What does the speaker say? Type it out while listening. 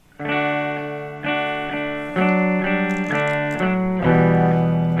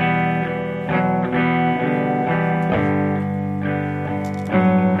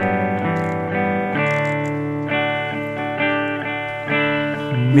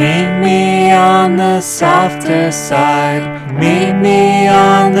Meet me on the softer side. Meet me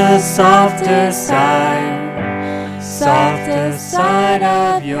on the softer side. Softer side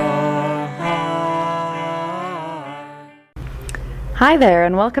of your heart. Hi there,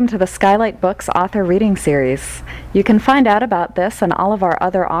 and welcome to the Skylight Books Author Reading Series. You can find out about this and all of our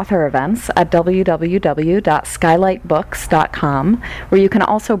other author events at www.skylightbooks.com, where you can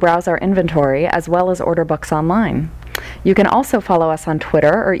also browse our inventory as well as order books online. You can also follow us on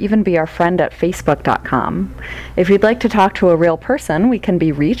Twitter or even be our friend at facebook.com. If you'd like to talk to a real person, we can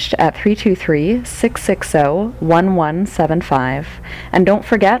be reached at 323-660-1175. And don't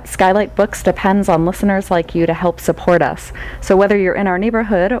forget, Skylight Books depends on listeners like you to help support us. So whether you're in our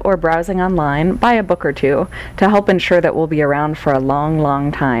neighborhood or browsing online, buy a book or two to help ensure that we'll be around for a long, long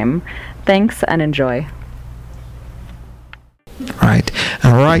time. Thanks and enjoy. Right.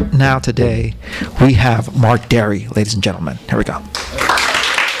 And right now today, we have Mark Dery, ladies and gentlemen. Here we go.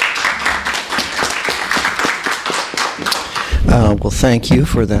 Well, thank you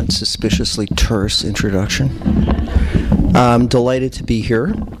for that suspiciously terse introduction. I'm delighted to be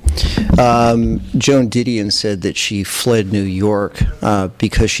here. Joan Didion said that she fled New York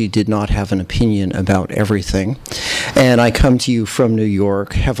because she did not have an opinion about everything. And I come to you from New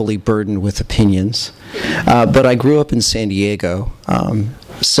York, heavily burdened with opinions. But I grew up in San Diego,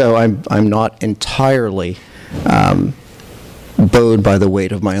 so I'm not entirely bowed by the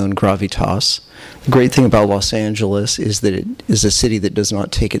weight of my own gravitas. The great thing about Los Angeles is that it is a city that does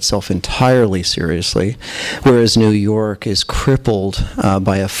not take itself entirely seriously, whereas New York is crippled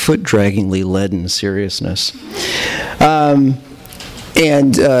by a foot-draggingly leaden seriousness.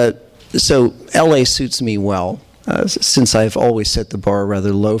 So LA suits me well. Since I've always set the bar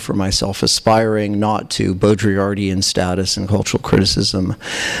rather low for myself, aspiring not to Baudrillardian status in cultural criticism,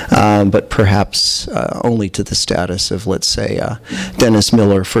 but perhaps only to the status of, let's say, Dennis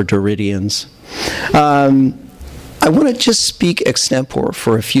Miller for Derridians. I want to just speak extempore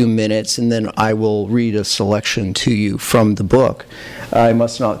for a few minutes, and then I will read a selection to you from the book. I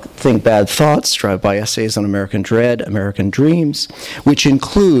Must Not Think Bad Thoughts, drive-by essays on American Dread, American Dreams, which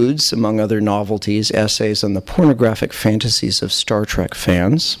includes, among other novelties, essays on the pornographic fantasies of Star Trek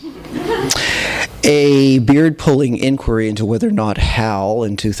fans, a beard-pulling inquiry into whether or not Hal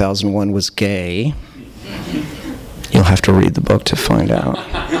in 2001 was gay. You'll have to read the book to find out.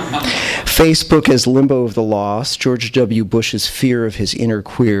 Facebook as Limbo of the Lost, George W. Bush's fear of his inner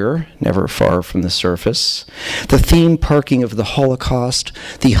queer, never far from the surface, the theme parking of the Holocaust,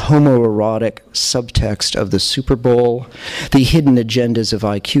 the homoerotic subtext of the Super Bowl, the hidden agendas of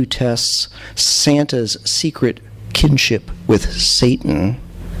IQ tests, Santa's secret kinship with Satan.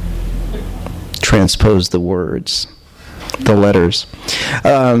 Transpose the words, the letters.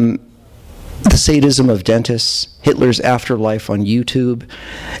 The sadism of dentists, Hitler's afterlife on YouTube,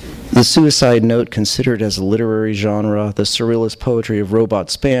 the suicide note considered as a literary genre, the surrealist poetry of robot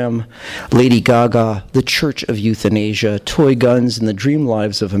spam, Lady Gaga, the church of euthanasia, toy guns and the dream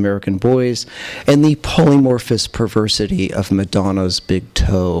lives of American boys, and the polymorphous perversity of Madonna's big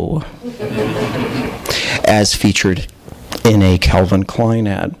toe, as featured in a Calvin Klein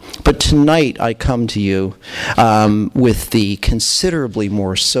ad. But tonight I come to you with the considerably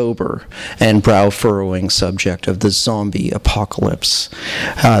more sober and brow-furrowing subject of the zombie apocalypse.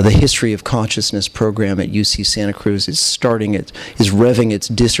 The History of Consciousness program at UC Santa Cruz is revving its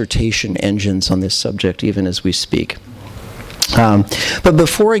dissertation engines on this subject even as we speak. But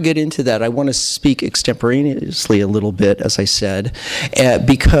before I get into that, I want to speak extemporaneously a little bit, as I said,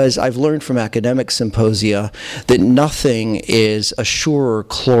 because I've learned from academic symposia that nothing is a surer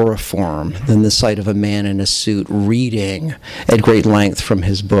chloroform than the sight of a man in a suit reading at great length from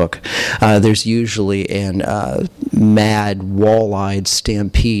his book. There's usually an mad, wall-eyed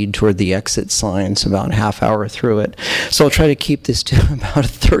stampede toward the exit signs about a half hour through it. So I'll try to keep this to about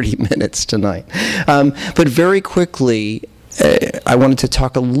 30 minutes tonight. But very quickly, I wanted to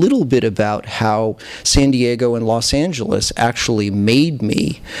talk a little bit about how San Diego and Los Angeles actually made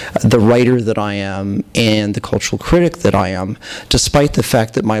me the writer that I am and the cultural critic that I am, despite the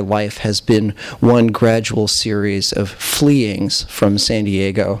fact that my life has been one gradual series of fleeings from San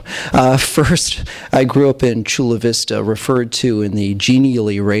Diego. First, I grew up in Chula Vista, referred to in the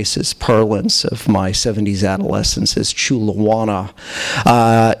genially racist parlance of my 70s adolescence as Chulawana,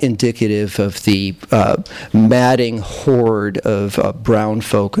 indicative of the madding horde of brown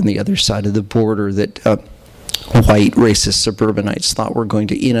folk on the other side of the border that white racist suburbanites thought were going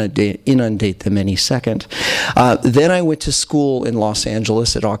to inundate them any second. Then I went to school in Los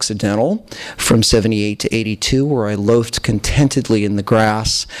Angeles at Occidental from 78 to 82, where I loafed contentedly in the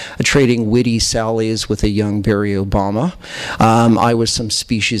grass, trading witty sallies with a young Barry Obama. I was some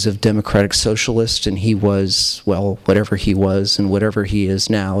species of democratic socialist, and he was, well, whatever he was and whatever he is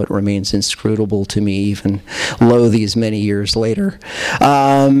now. It remains inscrutable to me, even lo these many years later.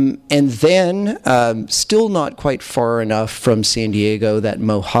 And then, still not quite far enough from San Diego, that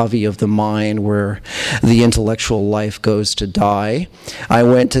Mojave of the mind where the intellectual life goes to die, I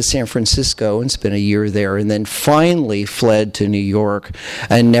went to San Francisco and spent a year there, and then finally fled to New York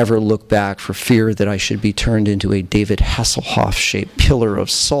and never looked back for fear that I should be turned into a David Hasselhoff-shaped pillar of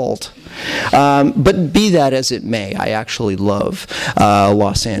salt. But be that as it may, I actually love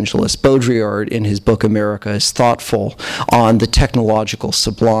Los Angeles. Baudrillard, in his book America, is thoughtful on the technological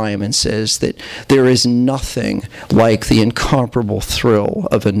sublime and says that there is nothing like the incomparable thrill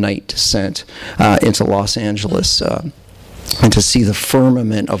of a night descent into Los Angeles. And to see the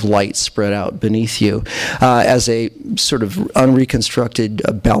firmament of light spread out beneath you. As a sort of unreconstructed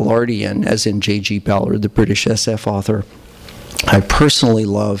Ballardian, as in J.G. Ballard, the British SF author, I personally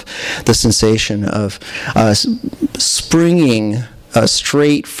love the sensation of springing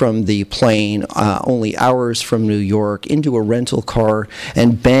straight from the plane, only hours from New York, into a rental car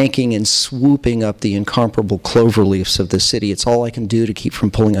and banking and swooping up the incomparable cloverleafs of the city. It's all I can do to keep from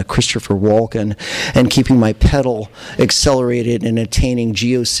pulling a Christopher Walken and keeping my pedal accelerated and attaining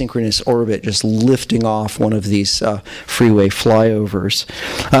geosynchronous orbit, just lifting off one of these freeway flyovers.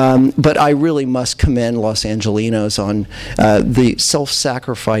 But I really must commend Los Angelinos on the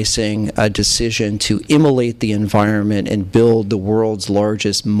self-sacrificing decision to immolate the environment and build the world's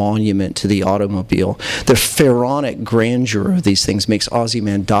largest monument to the automobile. The pharaonic grandeur of these things makes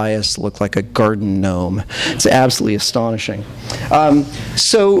Ozymandias look like a garden gnome. It's absolutely astonishing.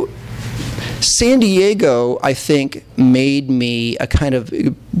 So San Diego, I think, made me a kind of,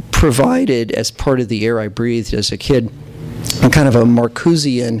 provided as part of the air I breathed as a kid, a kind of a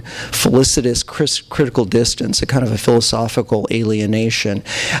Marcusean felicitous critical distance, a kind of a philosophical alienation.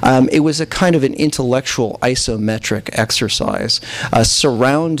 It was a kind of an intellectual isometric exercise,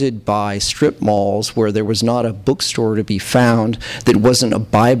 surrounded by strip malls where there was not a bookstore to be found that wasn't a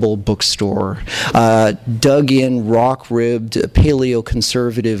Bible bookstore, dug-in, rock-ribbed,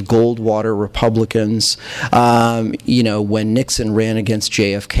 paleo-conservative Goldwater Republicans, when Nixon ran against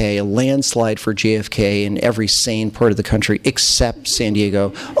JFK, a landslide for JFK in every sane part of the country except San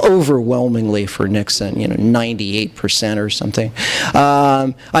Diego, overwhelmingly for Nixon, 98% or something.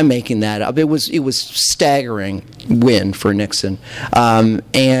 I'm making that up. It was staggering win for Nixon.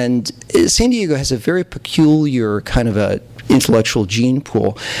 And San Diego has a very peculiar kind of a intellectual gene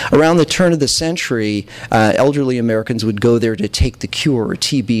pool. Around the turn of the century, elderly Americans would go there to take the cure,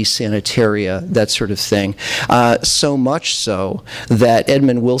 TB, sanitaria, that sort of thing. So much so that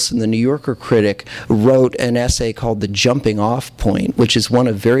Edmund Wilson, the New Yorker critic, wrote an essay called The Jumping Off Point, which is one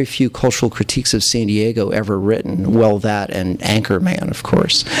of very few cultural critiques of San Diego ever written. Well, that and Anchorman, of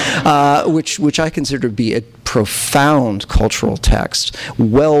course, which I consider to be a profound cultural text,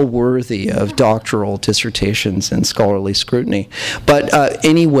 well worthy of doctoral dissertations and scholarly scrutiny. But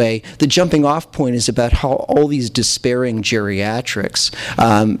anyway, the jumping off point is about how all these despairing geriatrics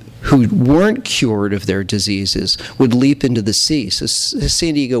who weren't cured of their diseases would leap into the sea. So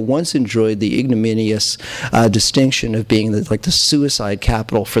San Diego once enjoyed the ignominious distinction of being the suicide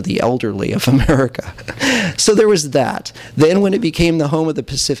capital for the elderly of America. So there was that. Then when it became the home of the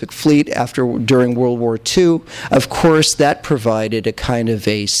Pacific Fleet during World War II, of course, that provided a kind of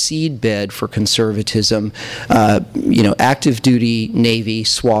a seedbed for conservatism. Active duty Navy,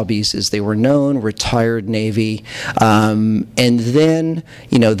 Swabbies as they were known, retired Navy, and then,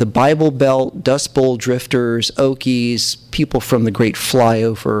 the Bible Belt, Dust Bowl drifters, Okies, people from the Great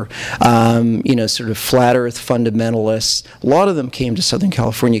Flyover, sort of flat earth fundamentalists. A lot of them came to Southern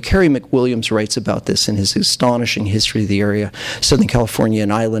California. Kerry McWilliams writes about this in his astonishing history of the area, Southern California,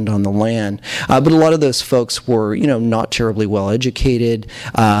 an island on the land. But a lot of those folks were, not terribly well educated,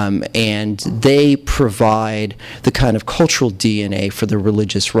 and they provide the kind of cultural DNA for the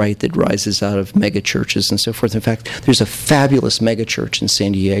religious right that rises out of megachurches and so forth. In fact, there's a fabulous megachurch in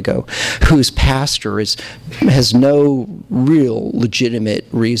San Diego whose pastor has no real legitimate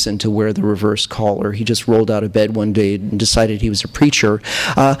reason to wear the reverse collar. He just rolled out of bed one day and decided he was a preacher,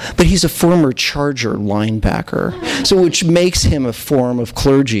 but he's a former Charger linebacker, so which makes him a form of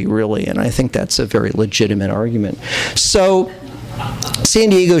clergy, really, and I think that's a very legitimate argument. So San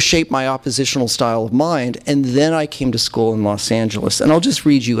Diego shaped my oppositional style of mind, and then I came to school in Los Angeles. And I'll just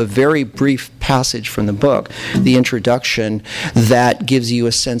read you a very brief passage from the book, the introduction, that gives you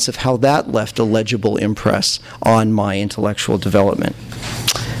a sense of how that left a legible impress on my intellectual development.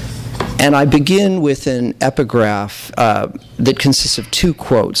 And I begin with an epigraph that consists of two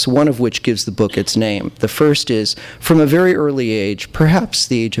quotes, one of which gives the book its name. The first is, "From a very early age, perhaps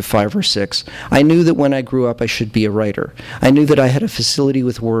the age of 5 or 6, I knew that when I grew up I should be a writer. I knew that I had a facility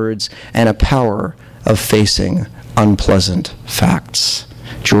with words and a power of facing unpleasant facts."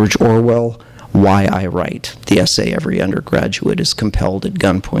 George Orwell, Why I Write, the essay every undergraduate is compelled at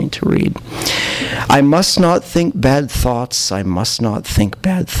gunpoint to read. I must not think bad thoughts, I must not think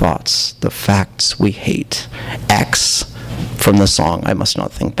bad thoughts, the facts we hate. X, from the song I Must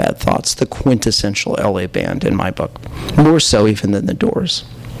Not Think Bad Thoughts, the quintessential LA band in my book, more so even than the Doors.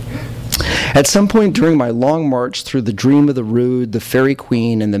 At some point during my long march through the dream of the rude, the fairy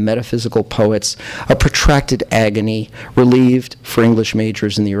queen, and the metaphysical poets, a protracted agony, relieved for English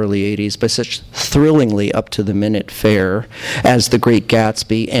majors in the early 80s by such thrillingly up-to-the-minute fare as The Great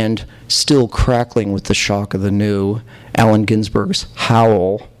Gatsby and, still crackling with the shock of the new, Allen Ginsberg's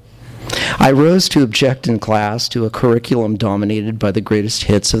Howl, I rose to object in class to a curriculum dominated by the greatest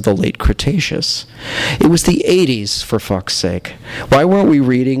hits of the late Cretaceous. It was the 80s, for fuck's sake. Why weren't we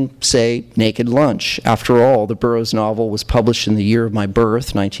reading, say, Naked Lunch? After all, the Burroughs novel was published in the year of my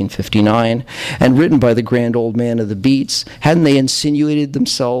birth, 1959, and written by the grand old man of the beats. Hadn't they insinuated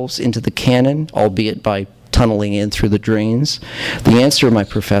themselves into the canon, albeit by tunneling in through the drains? The answer, my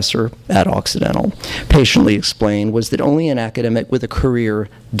professor, at Occidental, patiently explained, was that only an academic with a career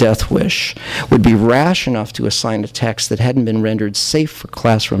death wish would be rash enough to assign a text that hadn't been rendered safe for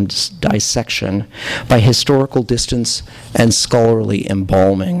classroom dissection by historical distance and scholarly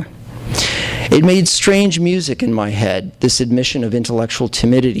embalming. It made strange music in my head, this admission of intellectual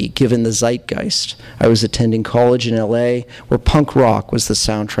timidity, given the zeitgeist. I was attending college in LA, where punk rock was the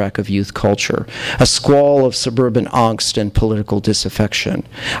soundtrack of youth culture, a squall of suburban angst and political disaffection.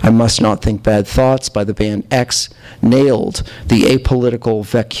 I Must Not Think Bad Thoughts by the band X nailed the apolitical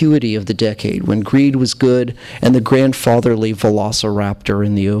vacuity of the decade when greed was good and the grandfatherly velociraptor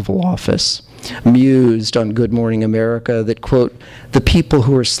in the Oval Office mused on Good Morning America that, quote, "The people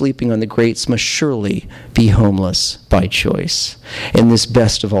who are sleeping on the grates must surely be homeless by choice in this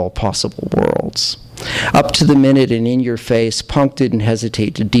best of all possible worlds." Up to the minute and in your face, punk didn't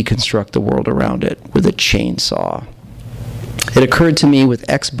hesitate to deconstruct the world around it with a chainsaw. It occurred to me with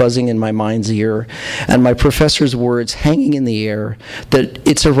X buzzing in my mind's ear and my professor's words hanging in the air that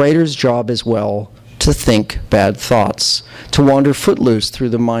it's a writer's job as well to think bad thoughts, to wander footloose through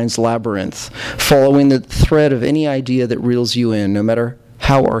the mind's labyrinth, following the thread of any idea that reels you in, no matter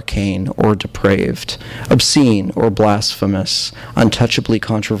how arcane or depraved, obscene or blasphemous, untouchably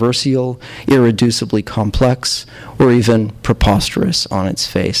controversial, irreducibly complex, or even preposterous on its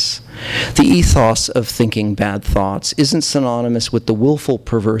face. The ethos of thinking bad thoughts isn't synonymous with the willful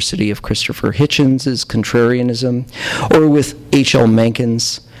perversity of Christopher Hitchens' contrarianism, or with H.L.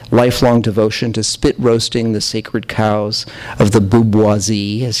 Mencken's lifelong devotion to spit roasting the sacred cows of the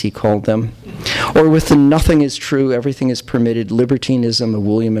bourgeoisie, as he called them, or with the nothing is true, everything is permitted libertinism of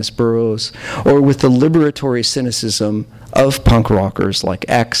William S. Burroughs, or with the liberatory cynicism of punk rockers like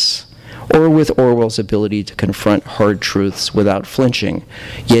X, or with Orwell's ability to confront hard truths without flinching,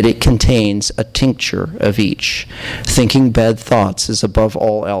 yet it contains a tincture of each. Thinking bad thoughts is above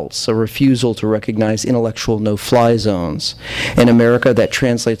all else a refusal to recognize intellectual no-fly zones. In America, that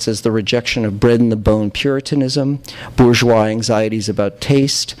translates as the rejection of bred-in-the-bone Puritanism, bourgeois anxieties about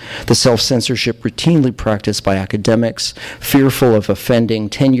taste, the self-censorship routinely practiced by academics, fearful of offending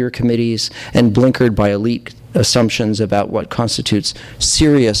tenure committees, and blinkered by elite assumptions about what constitutes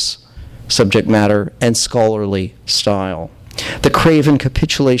serious subject matter and scholarly style. The craven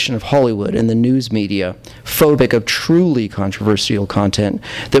capitulation of Hollywood and the news media, phobic of truly controversial content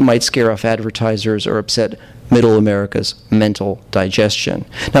that might scare off advertisers or upset middle America's mental digestion.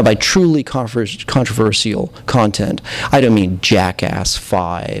 Now, by truly controversial content, I don't mean Jackass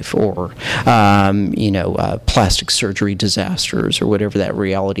 5 or, plastic surgery disasters or whatever that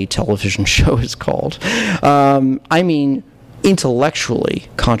reality television show is called. I mean intellectually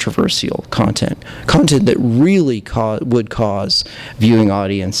controversial content that really would cause viewing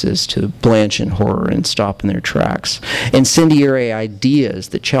audiences to blanch in horror and stop in their tracks. Incendiary ideas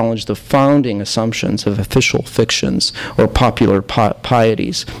that challenge the founding assumptions of official fictions or popular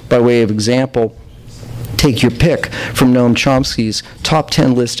pieties. By way of example, take your pick from Noam Chomsky's top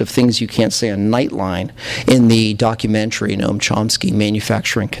 10 list of things you can't say on Nightline in the documentary Noam Chomsky,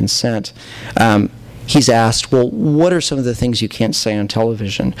 Manufacturing Consent. he's asked, well, what are some of the things you can't say on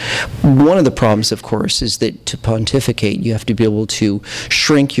television? One of the problems, of course, is that to pontificate, you have to be able to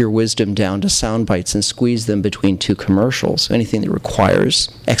shrink your wisdom down to sound bites and squeeze them between two commercials. Anything that requires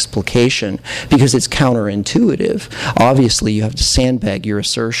explication, because it's counterintuitive. Obviously, you have to sandbag your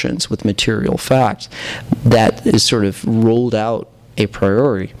assertions with material facts. That is sort of ruled out a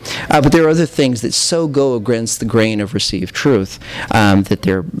priori. But there are other things that so go against the grain of received truth that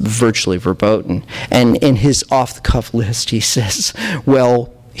they're virtually verboten. And in his off-the-cuff list, he says,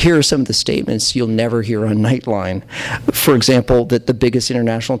 well, here are some of the statements you'll never hear on Nightline. For example, that the biggest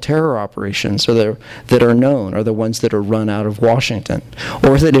international terror operations that are known are the ones that are run out of Washington.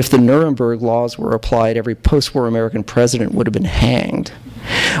 Or that if the Nuremberg laws were applied, every post-war American president would have been hanged.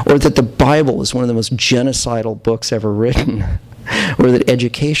 Or that the Bible is one of the most genocidal books ever written. Or that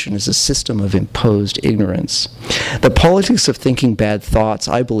education is a system of imposed ignorance. The politics of thinking bad thoughts,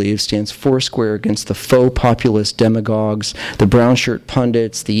 I believe, stands foursquare against the faux populist demagogues, the brown shirt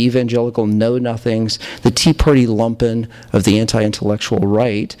pundits, the evangelical know-nothings, the Tea Party lumpen of the anti-intellectual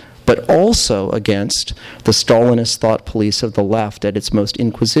right, but also against the Stalinist thought police of the left at its most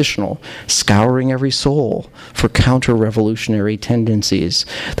inquisitional, scouring every soul for counter-revolutionary tendencies,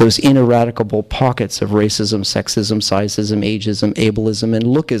 those ineradicable pockets of racism, sexism, sizeism, ageism, ableism, and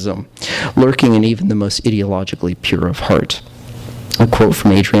lookism, lurking in even the most ideologically pure of heart. A quote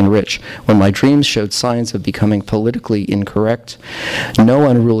from Adrian Rich, when my dreams showed signs of becoming politically incorrect, no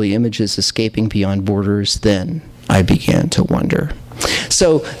unruly images escaping beyond borders, then I began to wonder.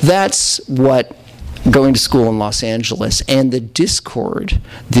 So that's what going to school in Los Angeles and the discord,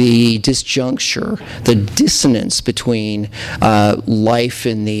 the disjuncture, the dissonance between life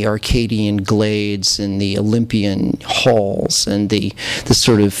in the Arcadian glades and the Olympian halls and the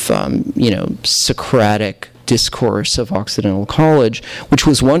sort of Socratic discourse of Occidental College, which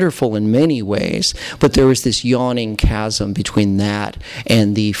was wonderful in many ways, but there was this yawning chasm between that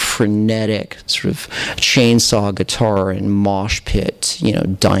and the frenetic sort of chainsaw guitar and mosh pit,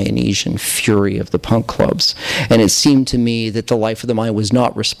 Dionysian fury of the punk clubs. And it seemed to me that the life of the mind was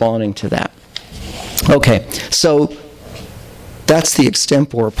not responding to that. Okay, so that's the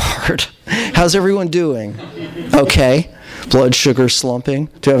extempore part. How's everyone doing? Okay. Blood sugar slumping.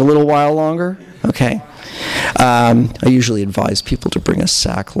 Do I have a little while longer? Okay. I usually advise people to bring a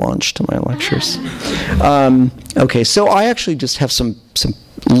sack lunch to my lectures. Okay, so I actually just have some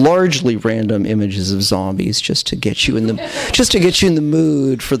largely random images of zombies just to get you in the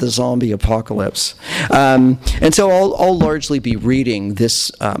mood for the zombie apocalypse. And so I'll largely be reading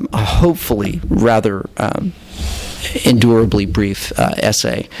this hopefully rather endurably brief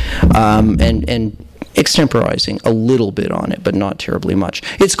essay and extemporizing a little bit on it, but not terribly much.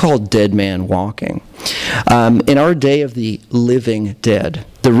 It's called Dead Man Walking. In our day of the living dead,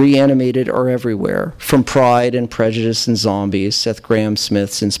 the reanimated are everywhere. From Pride and Prejudice and Zombies, Seth Graham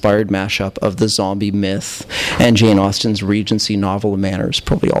Smith's inspired mashup of the zombie myth, and Jane Austen's Regency novel of manners,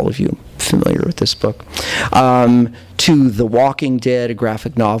 probably all of you familiar with this book, to The Walking Dead, a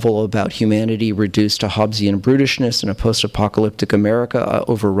graphic novel about humanity reduced to Hobbesian brutishness in a post-apocalyptic America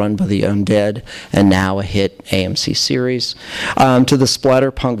overrun by the undead, and now a hit AMC series, to the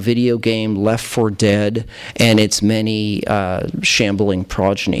splatterpunk video game Left 4 Dead and its many shambling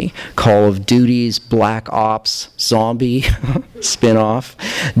progeny, Call of Duty's Black Ops Zombie spin-off,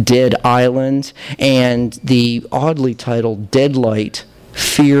 Dead Island, and the oddly titled Deadlight,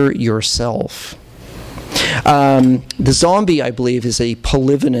 Fear Yourself. The zombie, I believe, is a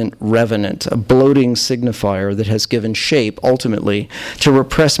polyvenant revenant, a bloating signifier that has given shape, ultimately, to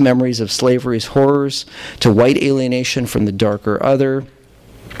repressed memories of slavery's horrors, to white alienation from the darker other.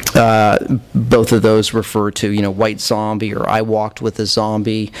 Both of those refer to, White Zombie or I Walked with a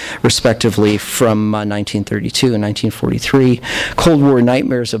Zombie, respectively, from 1932 and 1943. Cold War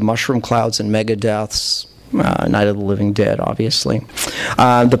nightmares of mushroom clouds and megadeaths. Night of the Living Dead, obviously.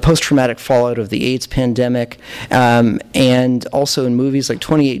 The post-traumatic fallout of the AIDS pandemic, and also in movies like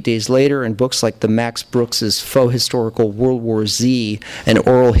 28 Days Later and books like the Max Brooks's faux historical World War Z, an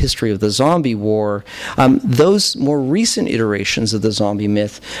oral history of the zombie war. Those more recent iterations of the zombie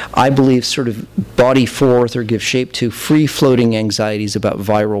myth, I believe, sort of body forth or give shape to free-floating anxieties about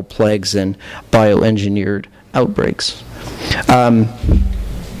viral plagues and bioengineered outbreaks.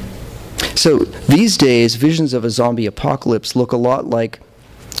 So these days, visions of a zombie apocalypse look a lot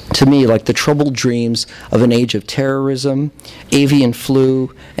to me, like the troubled dreams of an age of terrorism, avian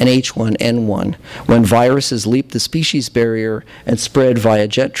flu, and H1N1, when viruses leaped the species barrier and spread via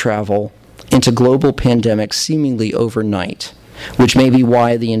jet travel into global pandemics seemingly overnight. which may be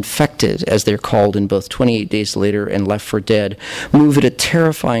why the infected, as they're called in both 28 Days Later and Left 4 Dead, move at a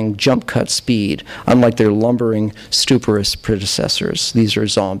terrifying jump cut speed, unlike their lumbering, stuporous predecessors. These are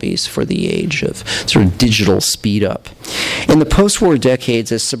zombies for the age of sort of digital speed up. In the post-war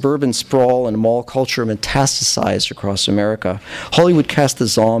decades, as suburban sprawl and mall culture metastasized across America, Hollywood cast the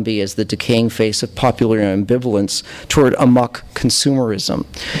zombie as the decaying face of popular ambivalence toward amok consumerism.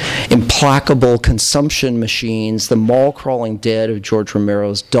 Implacable consumption machines, the mall-crawling dead of George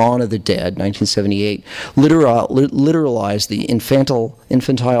Romero's Dawn of the Dead, 1978, literalized the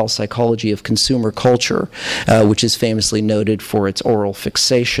infantile psychology of consumer culture, which is famously noted for its oral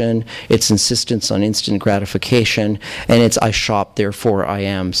fixation, its insistence on instant gratification, and its I shop, therefore I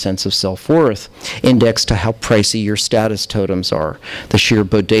am sense of self-worth, indexed to how pricey your status totems are, the sheer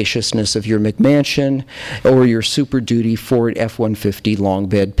bodaciousness of your McMansion, or your Super Duty Ford F-150 long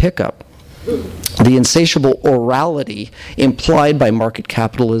bed pickup. The insatiable orality implied by market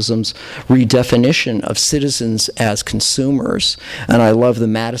capitalism's redefinition of citizens as consumers, and I love the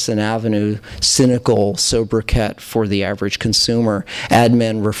Madison Avenue cynical sobriquet for the average consumer. Ad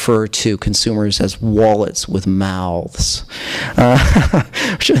men refer to consumers as wallets with mouths,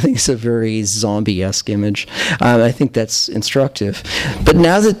 which I think is a very zombie-esque image. I think that's instructive. But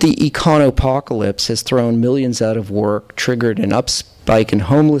now that the econopocalypse has thrown millions out of work, triggered an upspike in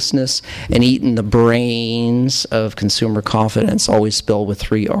homelessness, and eaten the brains of consumer confidence, always spelled with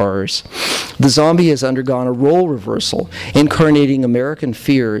 3 R's. The zombie has undergone a role reversal, incarnating American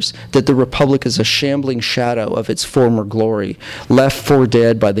fears that the Republic is a shambling shadow of its former glory, left for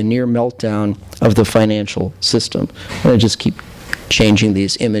dead by the near meltdown of the financial system. And I just keep changing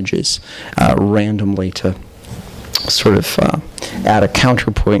these images randomly to sort of add a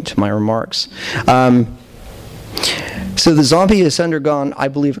counterpoint to my remarks. So the zombie has undergone, I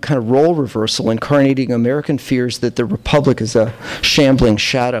believe, a kind of role reversal, incarnating American fears that the Republic is a shambling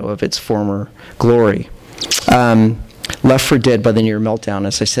shadow of its former glory. Left for dead by the near meltdown,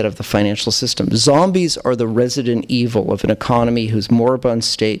 as I said, of the financial system. Zombies are the resident evil of an economy whose moribund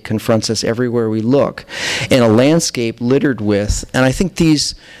state confronts us everywhere we look, in a landscape littered with, and I think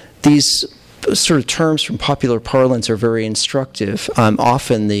these sort of terms from popular parlance are very instructive.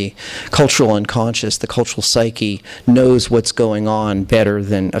 Often the cultural unconscious, the cultural psyche, knows what's going on better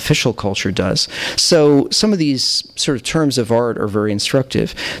than official culture does. So some of these sort of terms of art are very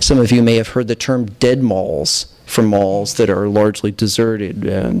instructive. Some of you may have heard the term dead malls for malls that are largely deserted.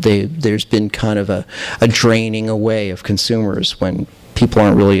 There's been kind of a draining away of consumers when people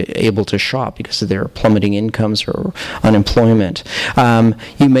aren't really able to shop because of their plummeting incomes or unemployment.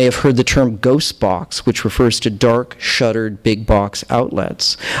 You may have heard the term ghost box, which refers to dark, shuttered, big box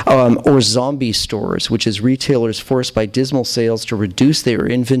outlets, or zombie stores, which is retailers forced by dismal sales to reduce their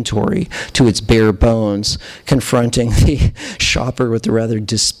inventory to its bare bones, confronting the shopper with the rather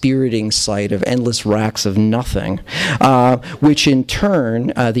dispiriting sight of endless racks of nothing, which in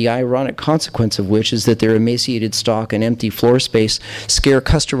turn, the ironic consequence of which is that their emaciated stock and empty floor space scare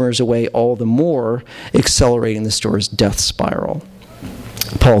customers away all the more, accelerating the store's death spiral.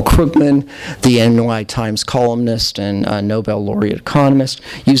 Paul Krugman, the NY Times columnist and Nobel laureate economist,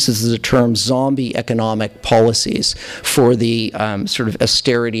 uses the term zombie economic policies for the sort of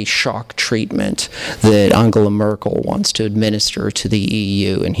austerity shock treatment that Angela Merkel wants to administer to the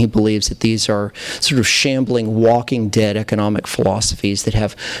EU. And he believes that these are sort of shambling, walking dead economic philosophies that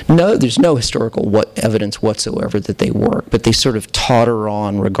have there's no historical evidence whatsoever that they work, but they sort of totter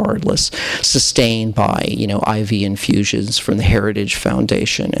on regardless, sustained by, IV infusions from the Heritage Foundation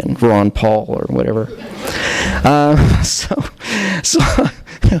and Ron Paul or whatever. So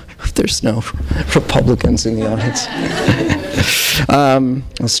there's no Republicans in the audience.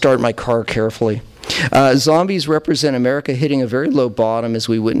 I'll start my car carefully. Zombies represent America hitting a very low bottom as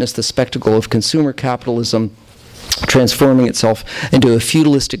we witness the spectacle of consumer capitalism transforming itself into a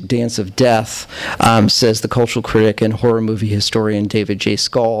feudalistic dance of death, says the cultural critic and horror movie historian David J.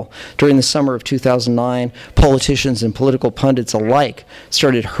 Scull. During the summer of 2009, politicians and political pundits alike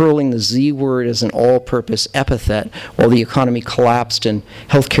started hurling the Z word as an all-purpose epithet while the economy collapsed and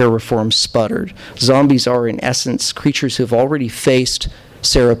healthcare reform sputtered. Zombies are, in essence, creatures who have already faced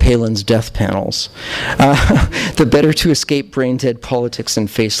Sarah Palin's death panels. The better to escape brain-dead politics and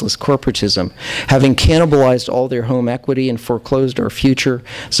faceless corporatism. Having cannibalized all their home equity and foreclosed our future,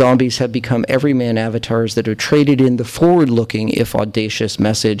 zombies have become everyman avatars that are traded in the forward-looking, if audacious,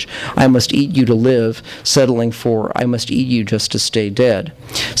 message, I must eat you to live, settling for, I must eat you just to stay dead.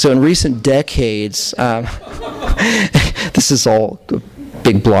 So in recent decades, this is all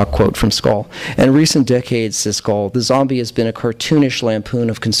big block quote from Skoll. In recent decades, says Skoll, the zombie has been a cartoonish lampoon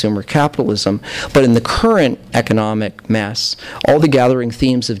of consumer capitalism, but in the current economic mess, all the gathering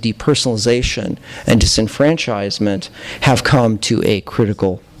themes of depersonalization and disenfranchisement have come to a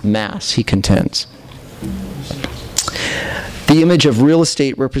critical mass, he contends. The image of real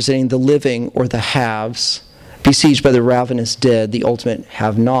estate representing the living or the haves, besieged by the ravenous dead, the ultimate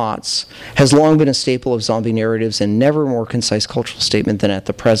have-nots, has long been a staple of zombie narratives and never more concise cultural statement than at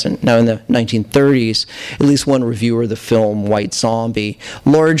the present. Now, in the 1930s, at least one reviewer of the film White Zombie,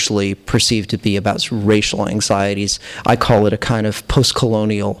 largely perceived to be about racial anxieties. I call it a kind of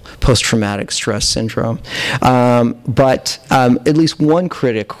post-colonial, post-traumatic stress syndrome. But at least one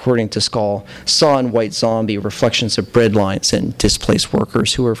critic, according to Skoll, saw in White Zombie reflections of breadlines and displaced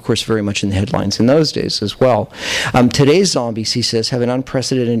workers, who were, of course, very much in the headlines in those days as well. Today's zombies, he says, have an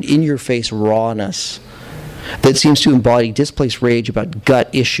unprecedented in-your-face rawness that seems to embody displaced rage about gut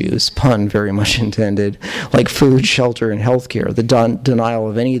issues, pun very much intended, like food, shelter, and healthcare, the denial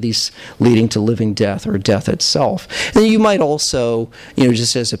of any of these leading to living death or death itself. And you might also,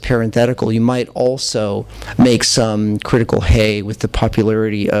 just as a parenthetical, you might also make some critical hay with the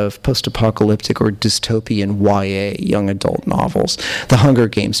popularity of post-apocalyptic or dystopian YA, young adult novels, The Hunger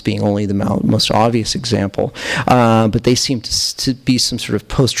Games being only the most obvious example. But they seem to be some sort of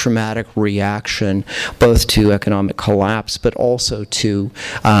post-traumatic reaction, both to economic collapse, but also to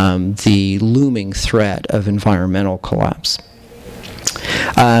the looming threat of environmental collapse.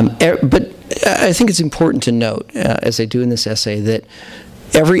 But I think it's important to note, as I do in this essay, that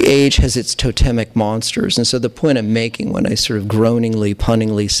every age has its totemic monsters. And so the point I'm making when I sort of groaningly,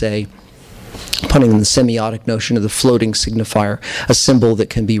 punningly say, punning the semiotic notion of the floating signifier, a symbol that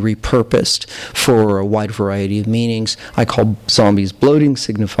can be repurposed for a wide variety of meanings. I call zombies bloating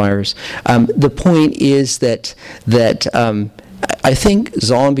signifiers. The point is that I think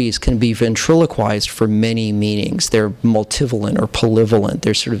zombies can be ventriloquized for many meanings. They're multivalent or polyvalent.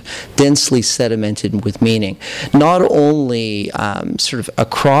 They're sort of densely sedimented with meaning. Not only sort of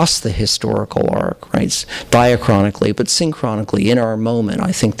across the historical arc, right, diachronically, but synchronically in our moment.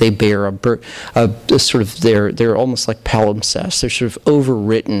 I think they bear a sort of, they're almost like palimpsests. They're sort of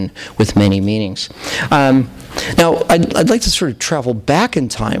overwritten with many meanings. Now, I'd like to sort of travel back in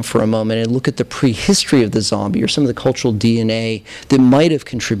time for a moment and look at the prehistory of the zombie, or some of the cultural DNA that might have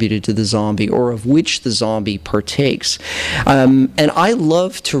contributed to the zombie, or of which the zombie partakes. And I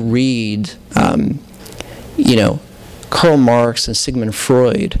love to read, Karl Marx and Sigmund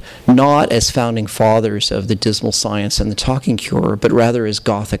Freud, not as founding fathers of the dismal science and the talking cure, but rather as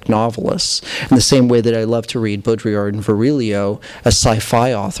Gothic novelists, in the same way that I love to read Baudrillard and Virilio as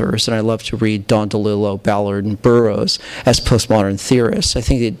sci-fi authors, and I love to read Don DeLillo, Ballard, and Burroughs as postmodern theorists. I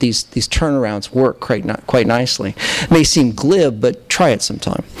think that these turnarounds work quite nicely. It may seem glib, but try it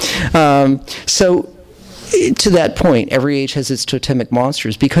sometime. To that point, every age has its totemic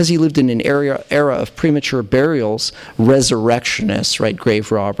monsters. Because he lived in an era of premature burials, resurrectionists, right,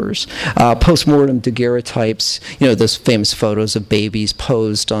 grave robbers, post-mortem daguerreotypes, those famous photos of babies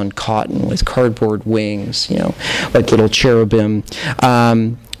posed on cotton with cardboard wings, like little cherubim,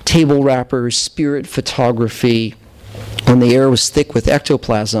 table wrappers, spirit photography. When the air was thick with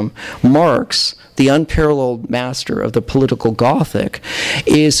ectoplasm, Marx, the unparalleled master of the political Gothic,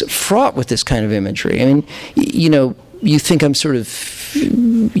 is fraught with this kind of imagery. I mean, you think I'm sort of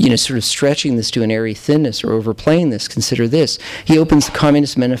stretching this to an airy thinness or overplaying this. Consider this. He opens the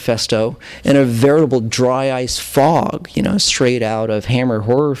Communist Manifesto in a veritable dry ice fog, straight out of Hammer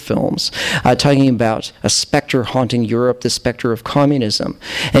horror films, talking about a specter haunting Europe, the specter of communism.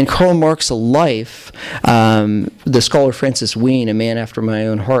 And Karl Marx's life, the scholar Francis Wheen, a man after my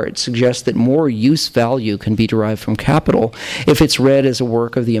own heart, suggests that more use value can be derived from Capital if it's read as a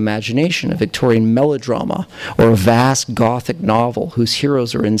work of the imagination, a Victorian melodrama, or a vast Gothic novel whose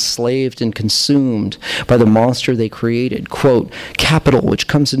heroes are enslaved and consumed by the monster they created. Quote, Capital, which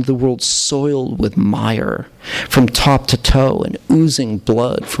comes into the world soiled with mire from top to toe and oozing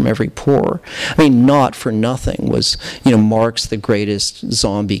blood from every pore. I mean, not for nothing was, Marx the greatest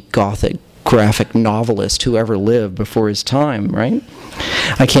zombie Gothic graphic novelist who ever lived before his time, right?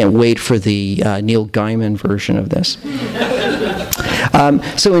 I can't wait for the Neil Gaiman version of this.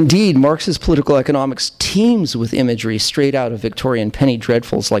 So indeed, Marx's political economics teems with imagery straight out of Victorian penny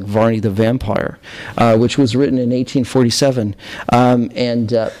dreadfuls like Varney the Vampire, which was written in 1847. I'll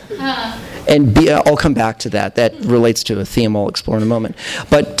come back to that. That relates to a theme I'll explore in a moment.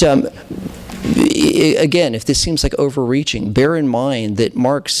 But again, if this seems like overreaching, bear in mind that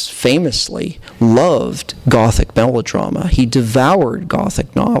Marx famously loved Gothic melodrama. He devoured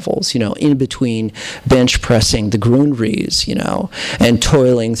Gothic novels, in between bench pressing the Grundrisse, and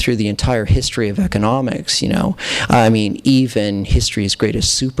toiling through the entire history of economics, I mean, even history's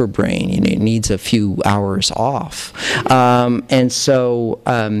greatest superbrain, it needs a few hours off. And so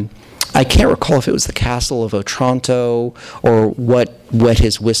I can't recall if it was the Castle of Otranto or what wet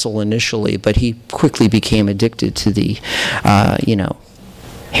his whistle initially, but he quickly became addicted to the,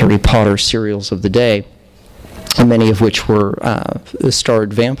 Harry Potter serials of the day, many of which were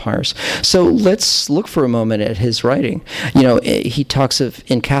starred vampires. So let's look for a moment at his writing. He talks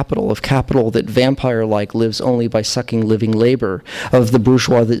in Capital that vampire-like lives only by sucking living labor, of the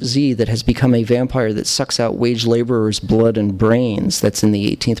bourgeoisie that has become a vampire that sucks out wage laborers' blood and brains, that's in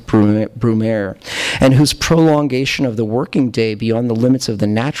the 18th Brumaire, and whose prolongation of the working day beyond the limits of the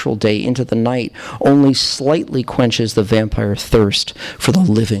natural day into the night only slightly quenches the vampire thirst for the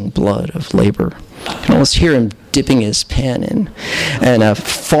living blood of labor. You can almost hear him dipping his pen in a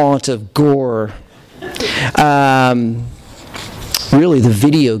font of gore. Really, the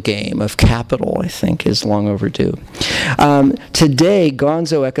video game of Capital, I think, is long overdue. Today,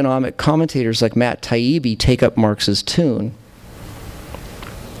 gonzo economic commentators like Matt Taibbi take up Marx's tune,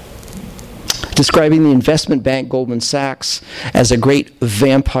 describing the investment bank Goldman Sachs as a great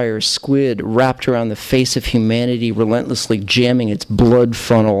vampire squid wrapped around the face of humanity, relentlessly jamming its blood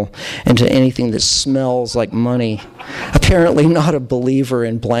funnel into anything that smells like money. Apparently not a believer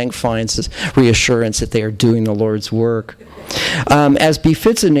in Blankfein's reassurance that they are doing the Lord's work. As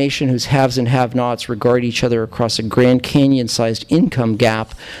befits a nation whose haves and have-nots regard each other across a Grand Canyon-sized income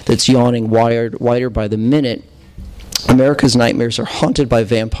gap that's yawning wider by the minute, America's nightmares are haunted by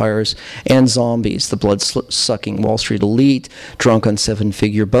vampires and zombies, the blood-sucking Wall Street elite, drunk on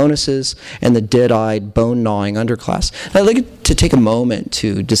seven-figure bonuses, and the dead-eyed, bone-gnawing underclass. And I'd like to take a moment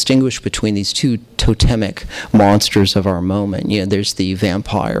to distinguish between these two totemic monsters of our moment. There's the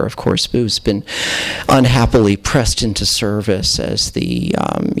vampire, of course, who's been unhappily pressed into service as the,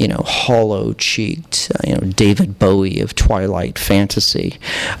 hollow-cheeked, David Bowie of Twilight fantasy,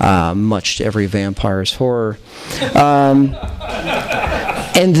 much to every vampire's horror. And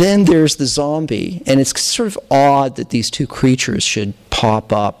then there's the zombie, and it's sort of odd that these two creatures should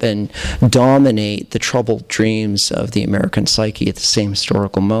pop up and dominate the troubled dreams of the American psyche at the same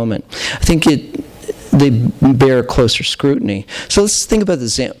historical moment. I think they bear closer scrutiny. So let's think about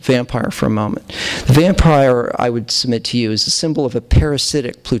the vampire for a moment. The vampire, I would submit to you, is a symbol of a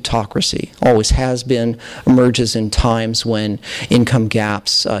parasitic plutocracy. Always has been, emerges in times when income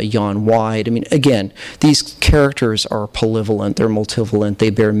gaps yawn wide. I mean, again, these characters are polyvalent, they're multivalent, they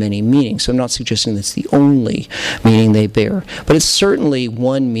bear many meanings. So I'm not suggesting that's the only meaning they bear, but it's certainly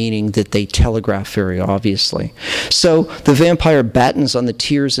one meaning that they telegraph very obviously. So the vampire battens on the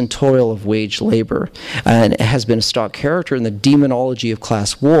tears and toil of wage labor, and it has been a stock character in the demonology of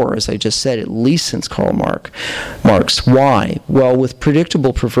class war, as I just said, at least since Karl Marx. Why? Well, with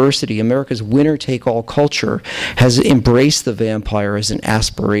predictable perversity, America's winner-take-all culture has embraced the vampire as an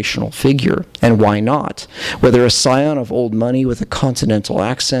aspirational figure. And why not? Whether a scion of old money with a continental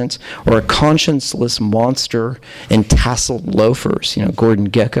accent, or a conscienceless monster in tasseled loafers,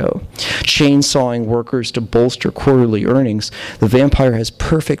 Gordon Gekko, chainsawing workers to bolster quarterly earnings, the vampire has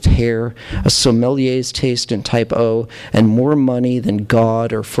perfect hair, a sommelier's taste in type O, and more money than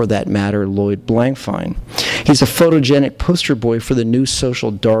God, or for that matter, Lloyd Blankfein. He's a photogenic poster boy for the new social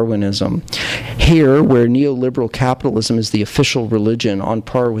Darwinism. Here, where neoliberal capitalism is the official religion on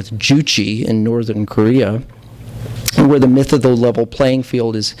par with Juche in Northern Korea, and where the myth of the level playing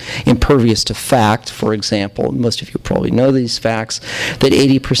field is impervious to fact, for example, most of you probably know these facts, that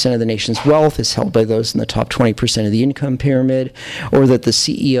 80% of the nation's wealth is held by those in the top 20% of the income pyramid, or that the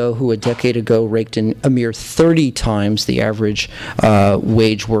CEO who a decade ago raked in a mere 30 times the average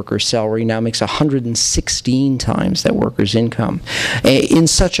wage worker's salary now makes 116 times that worker's income. In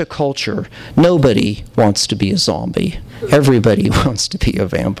such a culture, nobody wants to be a zombie. Everybody wants to be a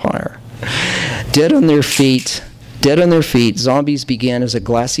vampire. Dead on their feet, zombies began as a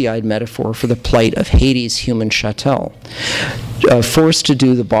glassy-eyed metaphor for the plight of Hades' human chattel, forced to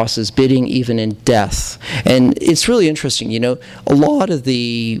do the boss's bidding even in death. And it's really interesting, a lot of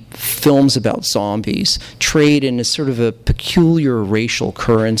the films about zombies trade in a sort of a peculiar racial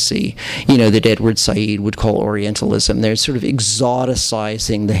currency, that Edward Said would call Orientalism. They're sort of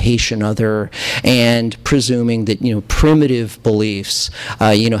exoticizing the Haitian other and presuming that, primitive beliefs,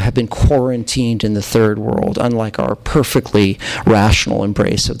 have been quarantined in the third world, unlike our perfectly rational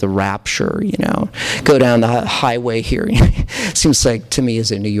embrace of the rapture, go down the highway here. Seems like, to me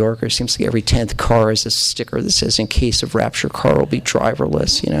as a New Yorker, seems like every 10th car has a sticker that says, in case of rapture, car will be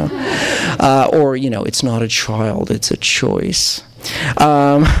driverless, or, it's not a child, it's a choice.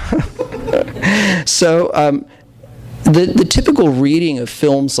 The typical reading of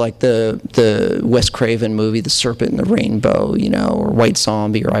films like the Wes Craven movie, The Serpent and the Rainbow, or White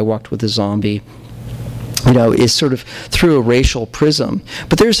Zombie, or I Walked with a Zombie, is sort of through a racial prism.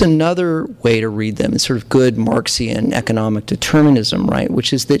 But there's another way to read them. It's sort of good Marxian economic determinism, right?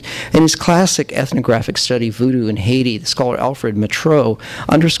 Which is that in his classic ethnographic study, Voodoo in Haiti, the scholar Alfred Matreau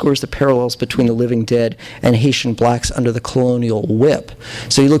underscores the parallels between the living dead and Haitian blacks under the colonial whip.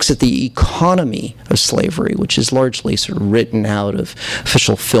 So he looks at the economy of slavery, which is largely sort of written out of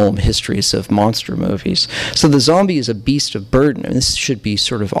official film histories of monster movies. So the zombie is a beast of burden, and this should be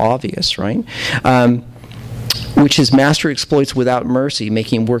sort of obvious, right? Which his master exploits without mercy,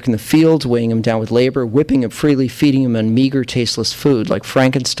 making him work in the fields, weighing him down with labor, whipping him freely, feeding him on meager, tasteless food, like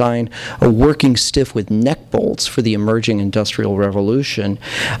Frankenstein, a working stiff with neck bolts for the emerging industrial revolution,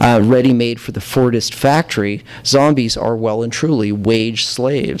 ready-made for the Fordist factory. Zombies are well and truly wage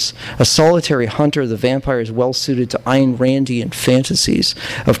slaves. A solitary hunter, the vampire is well suited to Ayn Randian fantasies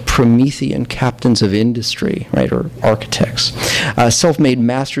of Promethean captains of industry, right, or architects. Self-made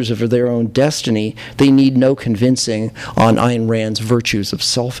masters of their own destiny, they need no convincing on Ayn Rand's virtues of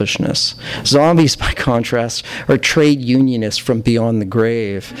selfishness. Zombies, by contrast, are trade unionists from beyond the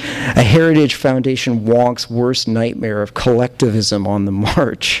grave. A Heritage Foundation wonk's worst nightmare of collectivism on the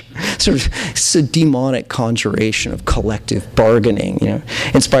march. Sort of, it's a demonic conjuration of collective bargaining,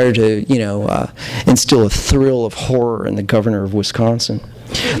 inspired to, instill a thrill of horror in the governor of Wisconsin.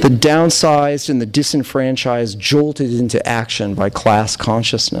 The downsized and the disenfranchised jolted into action by class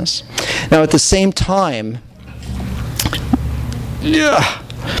consciousness. Now, at the same time,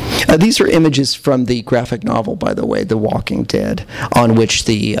 these are images from the graphic novel, by the way, The Walking Dead, on which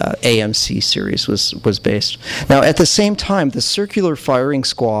the AMC series was based. Now, at the same time, the circular firing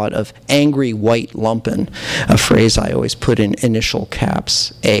squad of angry white lumpen, a phrase I always put in initial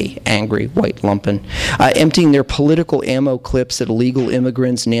caps, angry white lumpen, emptying their political ammo clips at illegal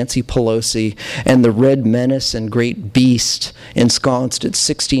immigrants, Nancy Pelosi, and the Red Menace and Great Beast ensconced at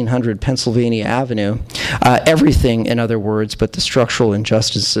 1600 Pennsylvania Avenue. Everything, in other words, but the structural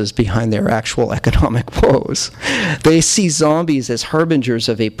injustices behind their actual economic woes. They see zombies as harbingers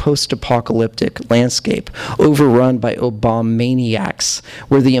of a post-apocalyptic landscape overrun by Obamaniacs,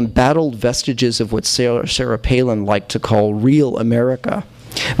 where the embattled vestiges of what Sarah Palin liked to call real America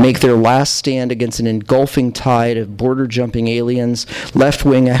make their last stand against an engulfing tide of border-jumping aliens,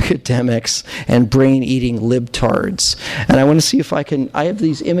 left-wing academics, and brain-eating libtards. And I want to see if I have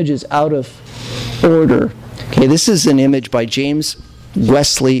these images out of order. Okay, this is an image by James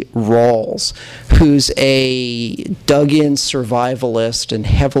Wesley Rawls, who's a dug-in survivalist and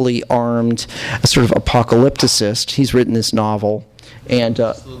heavily armed sort of apocalypticist. He's written this novel. And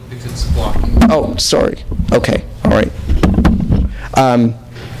oh, sorry. Okay, all right.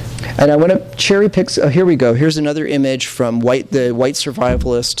 And I want to cherry pick. Here we go. Here's another image from the white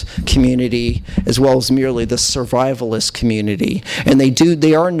survivalist community, as well as merely the survivalist community. And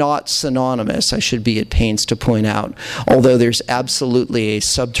they are not synonymous, I should be at pains to point out, although there's absolutely a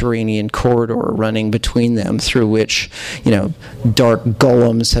subterranean corridor running between them through which, dark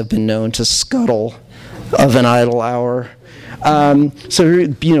golems have been known to scuttle of an idle hour.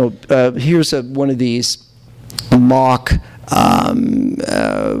 Here's one of these mock.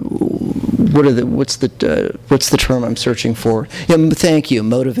 What's the term I'm searching for? Thank you.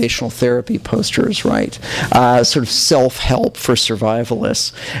 Motivational therapy posters, right? Sort of self-help for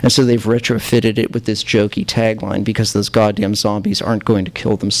survivalists, and so they've retrofitted it with this jokey tagline: because those goddamn zombies aren't going to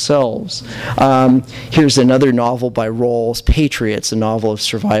kill themselves. Here's another novel by Rawls, Patriots, a novel of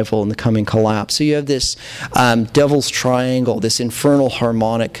survival and the coming collapse. So you have this devil's triangle, this infernal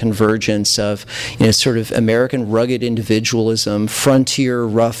harmonic convergence of sort of American rugged individualism, frontier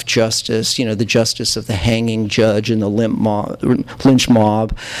rough justice, the justice of the hanging judge and the lynch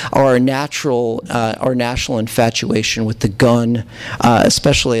mob, our national infatuation with the gun,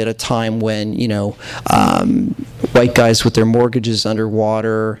 especially at a time when white guys with their mortgages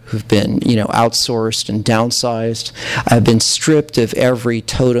underwater, who've been outsourced and downsized, have been stripped of every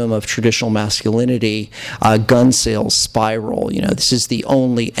totem of traditional masculinity. Gun sales spiral. This is the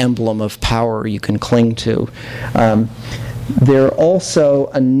only emblem of power you can cling to. There are also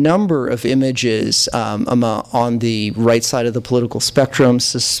a number of images on the right side of the political spectrum,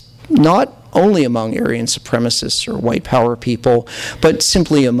 not only among Aryan supremacists or white power people, but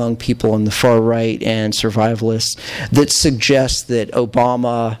simply among people on the far right and survivalists, that suggests that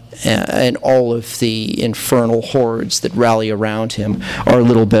Obama and all of the infernal hordes that rally around him are a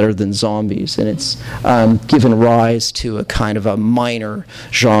little better than zombies. And it's given rise to a kind of a minor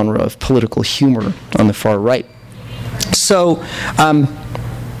genre of political humor on the far right. So,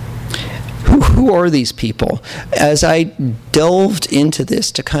 who are these people? As I delved into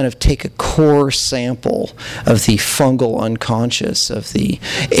this to kind of take a core sample of the fungal unconscious of the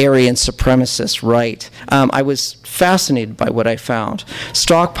Aryan supremacist right, I was fascinated by what I found.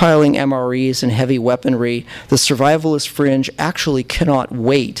 Stockpiling MREs and heavy weaponry, the survivalist fringe actually cannot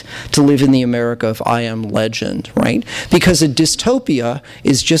wait to live in the America of I Am Legend, right? Because a dystopia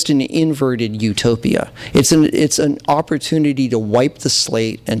is just an inverted utopia. It's an opportunity to wipe the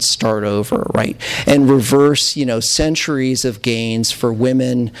slate and start over, right? And reverse, centuries of gains for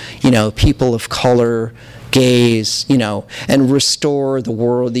women, people of color, gays, and restore the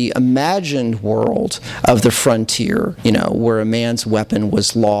world, the imagined world of the frontier, where a man's weapon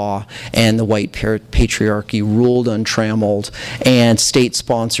was law and the white patriarchy ruled untrammeled and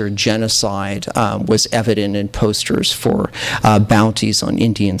state-sponsored genocide was evident in posters for bounties on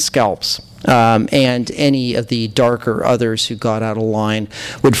Indian scalps. And any of the darker others who got out of line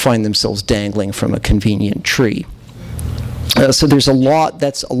would find themselves dangling from a convenient tree. So there's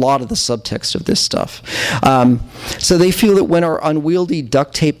that's a lot of the subtext of this stuff. So they feel that when our unwieldy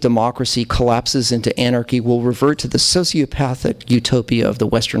duct tape democracy collapses into anarchy, we'll revert to the sociopathic utopia of the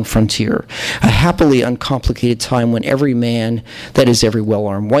Western frontier, a happily uncomplicated time when every man, that is every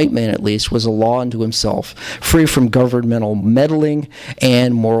well-armed white man at least, was a law unto himself, free from governmental meddling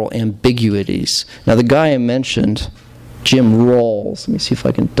and moral ambiguities. Now the guy I mentioned, Jim Rawls, let me see if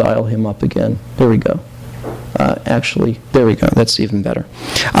I can dial him up again. There we go. Actually, there we go. That's even better.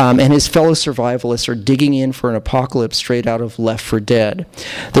 And his fellow survivalists are digging in for an apocalypse straight out of Left 4 Dead.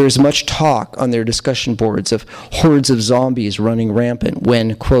 There is much talk on their discussion boards of hordes of zombies running rampant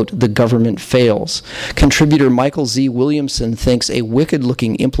when, quote, the government fails. Contributor Michael Z. Williamson thinks a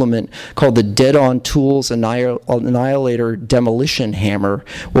wicked-looking implement called the Dead-On Tools Annihilator Demolition Hammer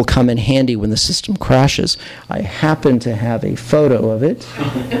will come in handy when the system crashes. I happen to have a photo of it.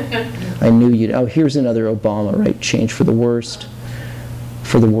 I knew you'd... Oh, here's another Obama, right? Change for the worst.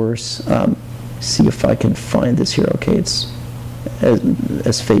 For the worse. See if I can find this here. Okay, it's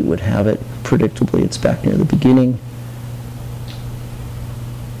as fate would have it. Predictably, it's back near the beginning.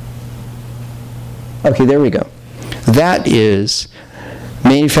 Okay, there we go. That is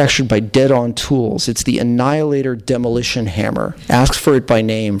manufactured by Dead On Tools. It's the Annihilator Demolition Hammer. Ask for it by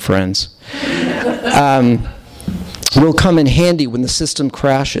name, friends. Will come in handy when the system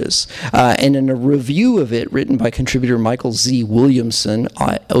crashes. And in a review of it written by contributor Michael Z. Williamson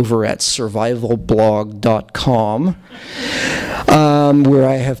over at survivalblog.com, where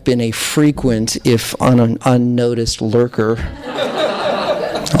I have been a frequent, if unnoticed, lurker,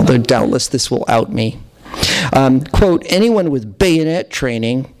 although doubtless this will out me. Quote, anyone with bayonet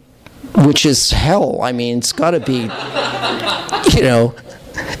training, which is hell, I mean, it's got to be,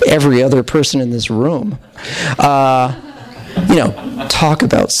 every other person in this room. Talk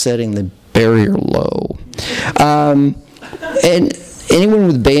about setting the barrier low. And anyone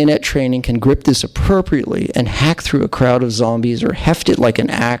with bayonet training can grip this appropriately and hack through a crowd of zombies or heft it like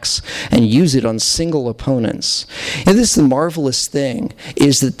an axe and use it on single opponents. And this is the marvelous thing,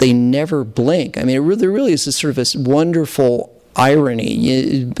 is that they never blink. I mean, there really is sort of this wonderful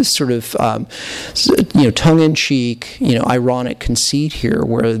irony, sort of, tongue-in-cheek, ironic conceit here,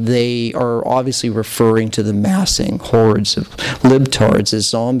 where they are obviously referring to the massing hordes of libtards as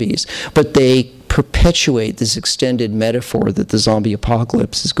zombies, but they perpetuate this extended metaphor that the zombie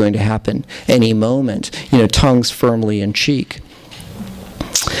apocalypse is going to happen any moment, tongues firmly in cheek.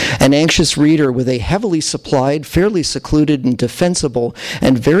 An anxious reader with a heavily supplied, fairly secluded and defensible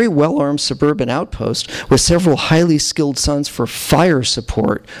and very well-armed suburban outpost with several highly skilled sons for fire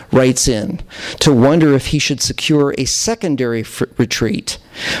support writes in to wonder if he should secure a secondary retreat.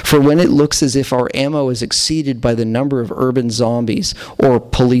 For when it looks as if our ammo is exceeded by the number of urban zombies or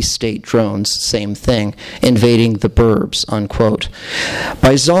police state drones, same thing, invading the burbs, unquote.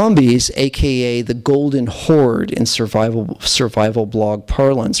 By zombies, aka the golden horde in survival blog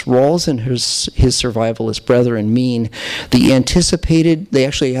parlance, Rawls and his survivalist brethren mean the anticipated, they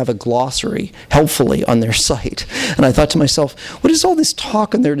actually have a glossary, helpfully, on their site. And I thought to myself, what is all this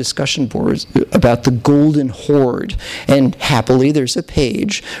talk on their discussion boards about the golden horde? And happily, there's a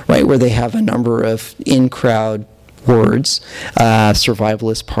page, right, where they have a number of in-crowd words,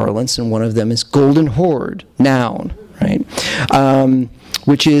 survivalist parlance, and one of them is golden horde, noun, right?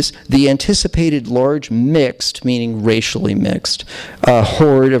 which is the anticipated large mixed, meaning racially mixed,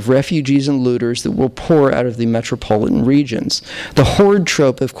 horde of refugees and looters that will pour out of the metropolitan regions. The horde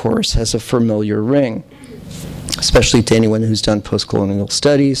trope, of course, has a familiar ring, especially to anyone who's done post-colonial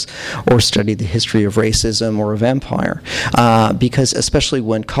studies or studied the history of racism or of empire, because especially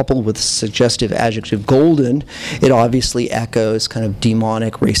when coupled with the suggestive adjective golden, it obviously echoes kind of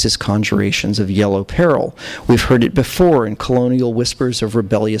demonic racist conjurations of yellow peril. We've heard it before in colonial whispers of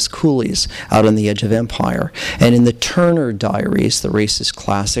rebellious coolies out on the edge of empire, and in the Turner Diaries, the racist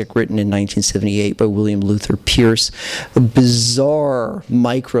classic written in 1978 by William Luther Pierce, a bizarre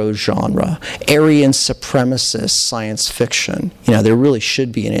micro-genre, Aryan supremacist science fiction. There really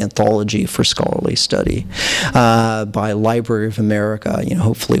should be an anthology for scholarly study by Library of America,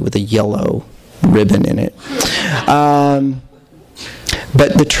 hopefully with a yellow ribbon in it.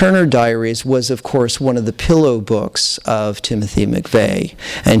 But the Turner Diaries was, of course, one of the pillow books of Timothy McVeigh,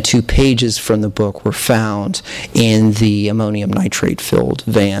 and 2 pages from the book were found in the ammonium nitrate-filled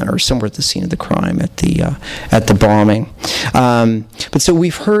van, or somewhere at the scene of the crime at the bombing. But so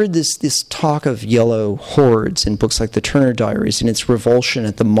we've heard this talk of yellow hordes in books like the Turner Diaries and its revulsion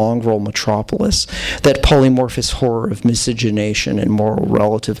at the mongrel metropolis, that polymorphous horror of miscegenation and moral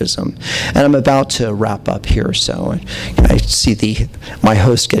relativism. And I'm about to wrap up here, so I see my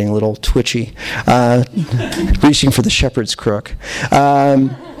host getting a little twitchy, reaching for the shepherd's crook.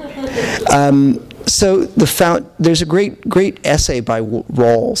 So there's a great essay by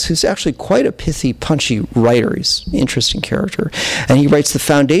Rawls, who's actually quite a pithy, punchy writer. He's an interesting character. And he writes, the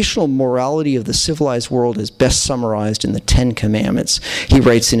foundational morality of the civilized world is best summarized in the 10 Commandments. He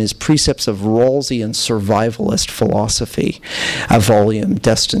writes in his Precepts of Rawlsian Survivalist Philosophy, a volume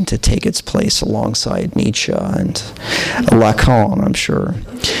destined to take its place alongside Nietzsche and Lacan, I'm sure.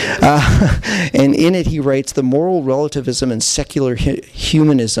 And in it he writes, the moral relativism and secular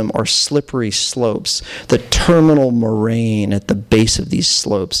humanism are slippery slopes. The terminal moraine at the base of these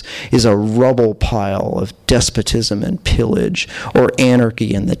slopes is a rubble pile of despotism and pillage, or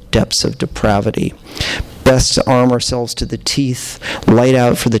anarchy in the depths of depravity. Best to arm ourselves to the teeth, light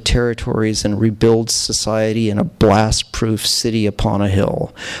out for the territories, and rebuild society in a blast-proof city upon a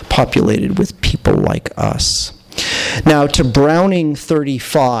hill, populated with people like us. Now, to Browning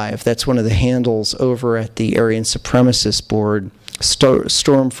 35, that's one of the handles over at the Aryan Supremacist Board,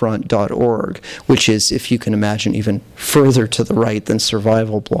 stormfront.org, which is, if you can imagine, even further to the right than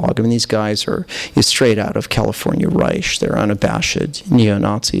Survival Blog. I mean, these guys are straight out of California Reich. They're unabashed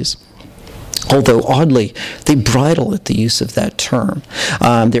neo-Nazis. Although, oddly, they bridle at the use of that term.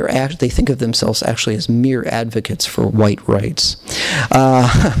 They think of themselves actually as mere advocates for white rights.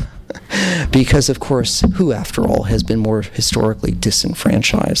 Because, of course, who, after all, has been more historically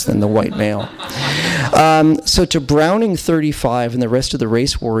disenfranchised than the white male? So to Browning 35 and the rest of the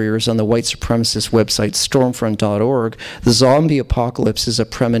race warriors on the white supremacist website stormfront.org, the zombie apocalypse is a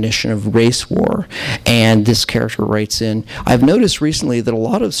premonition of race war. And this character writes in, I've noticed recently that a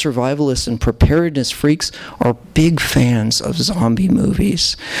lot of survivalists and preparedness freaks are big fans of zombie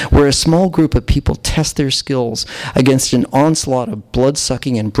movies, where a small group of people test their skills against an onslaught of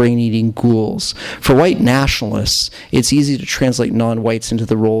blood-sucking and brain-eating ghouls. For white nationalists, it's easy to translate non-whites into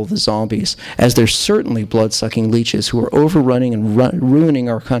the role of the zombies, as they're certainly blood-sucking leeches who are overrunning and ruining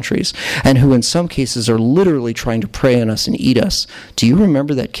our countries, and who in some cases are literally trying to prey on us and eat us. Do you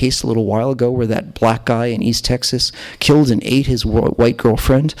remember that case a little while ago where that black guy in East Texas killed and ate his white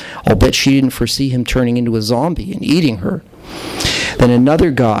girlfriend? I'll bet she didn't foresee him turning into a zombie and eating her. Then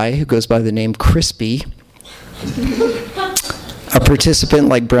another guy who goes by the name Crispy, a participant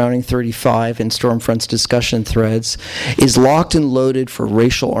like Browning 35 in Stormfront's discussion threads, is locked and loaded for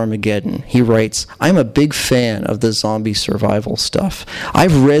racial Armageddon. He writes, I'm a big fan of the zombie survival stuff.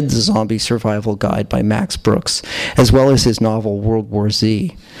 I've read the Zombie Survival Guide by Max Brooks, as well as his novel World War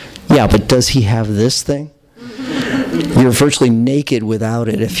Z. Yeah, but does he have this thing? You're virtually naked without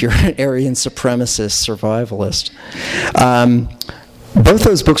it if you're an Aryan supremacist survivalist. Both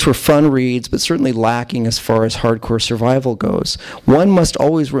those books were fun reads, but certainly lacking as far as hardcore survival goes. One must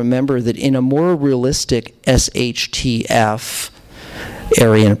always remember that in a more realistic SHTF,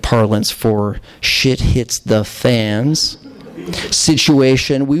 Aryan parlance for shit hits the fans,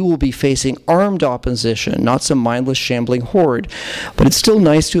 situation, we will be facing armed opposition, not some mindless shambling horde. But it's still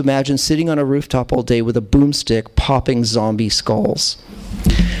nice to imagine sitting on a rooftop all day with a boomstick popping zombie skulls.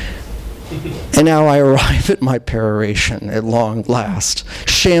 And now I arrive at my peroration at long last,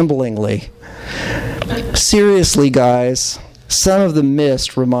 shamblingly. Seriously, guys, Son of the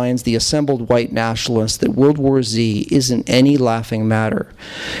Mist reminds the assembled white nationalists that World War Z isn't any laughing matter.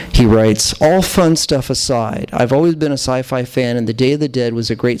 He writes, all fun stuff aside, I've always been a sci-fi fan, and The Day of the Dead was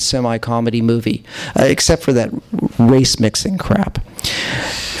a great semi-comedy movie, except for that race-mixing crap.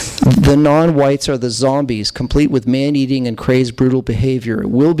 The non-whites are the zombies, complete with man-eating and crazed brutal behavior. It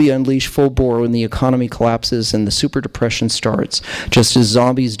will be unleashed full bore when the economy collapses and the Super Depression starts. Just as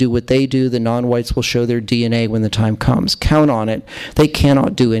zombies do what they do, the non-whites will show their DNA when the time comes. Count on it. They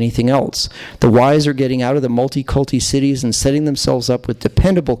cannot do anything else. The wise are getting out of the multi-culti cities and setting themselves up with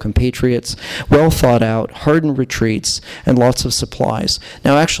dependable compatriots, well thought out, hardened retreats, and lots of supplies.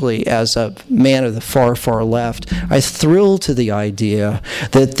 Now, actually, as a man of the far, far left, I thrill to the idea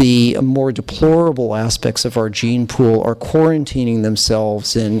that the more deplorable aspects of our gene pool are quarantining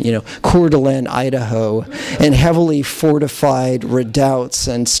themselves in, Coeur d'Alene, Idaho, and heavily fortified redoubts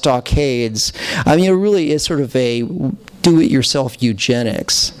and stockades. I mean, it really is sort of a do-it-yourself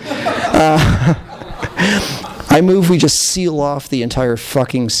eugenics. I move we just seal off the entire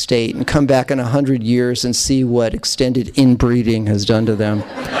fucking state and come back in 100 years and see what extended inbreeding has done to them.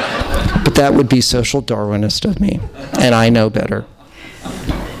 But that would be social Darwinist of me, and I know better.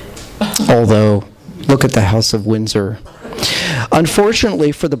 Although, look at the House of Windsor.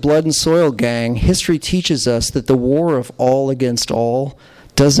 Unfortunately for the Blood and Soil gang, history teaches us that the war of all against all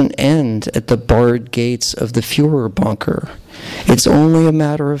doesn't end at the barred gates of the Führer bunker. It's only a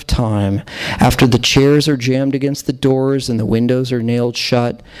matter of time, after the chairs are jammed against the doors and the windows are nailed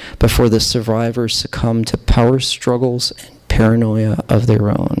shut, before the survivors succumb to power struggles and paranoia of their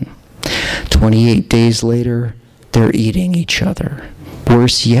own. 28 days later, they're eating each other.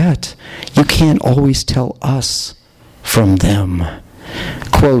 Worse yet, you can't always tell us from them.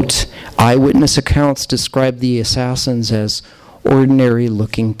 Quote, eyewitness accounts describe the assassins as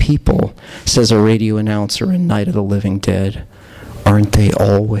ordinary-looking people, says a radio announcer in Night of the Living Dead. Aren't they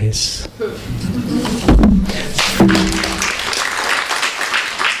always?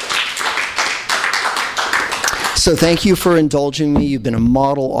 So thank you for indulging me. You've been a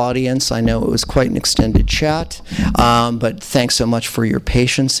model audience. I know it was quite an extended chat, but thanks so much for your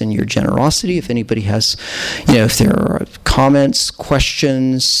patience and your generosity. If anybody has, if there are comments,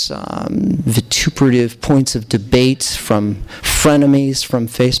 questions, vituperative points of debate from frenemies from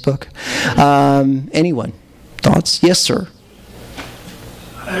Facebook, anyone? Thoughts? Yes, sir.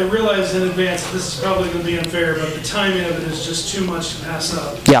 I realize in advance that this is probably going to be unfair, but the timing of it is just too much to pass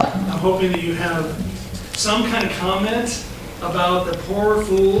up. Yeah. I'm hoping that you have some kind of comment about the poor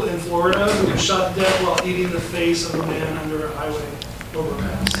fool in Florida who was shot dead while eating the face of a man under a highway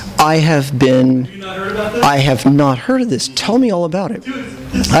overpass. I have been... Have you not heard about this? I have not heard of this. Tell me all about it.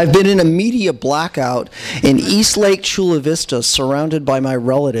 I've been in a media blackout in East Lake Chula Vista, surrounded by my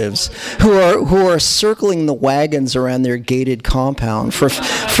relatives who are circling the wagons around their gated compound for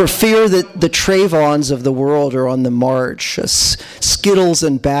fear that the Trayvons of the world are on the march, Skittles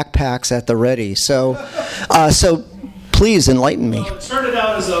and backpacks at the ready. So please enlighten me. Well, it started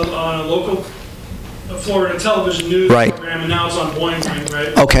out as on a local Florida television news program, and now it's on Boing Boing,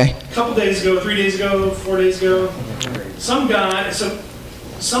 right? Okay. A couple days ago, 3 days ago, 4 days ago,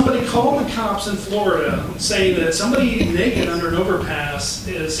 somebody called the cops in Florida saying that somebody naked under an overpass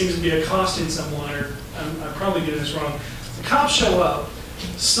seems to be accosting someone, or I'm probably getting this wrong. The cops show up.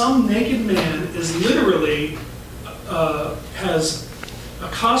 Some naked man is literally has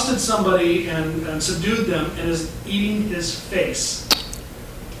accosted somebody and subdued them and is eating his face.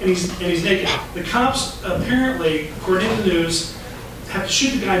 And he's naked. The cops apparently, according to the news, have to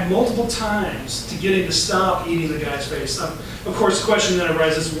shoot the guy multiple times to get him to stop eating the guy's face. Of course, the question then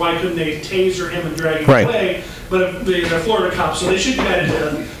arises, why couldn't they taser him and drag him away? But they're Florida cops, so they shoot the guy to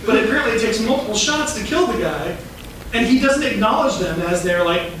death. But apparently it takes multiple shots to kill the guy, and he doesn't acknowledge them as they're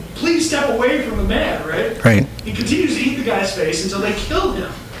like, please step away from the man, right? Right. He continues to eat the guy's face until they kill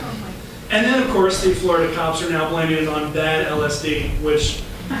him. And then, of course, the Florida cops are now blaming it on bad LSD, which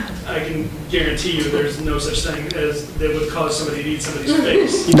I can guarantee you there's no such thing as that would cause somebody to eat somebody's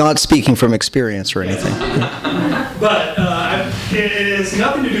face. Not speaking from experience or anything. But it has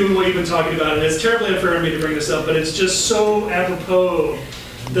nothing to do with what you've been talking about. And it's terribly unfair of me to bring this up, but it's just so apropos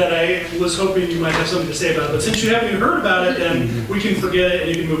that I was hoping you might have something to say about it. But since you haven't even heard about it, then we can forget it and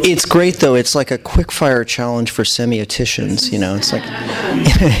you can move on. It's great, though. It's like a quick-fire challenge for semioticians, It's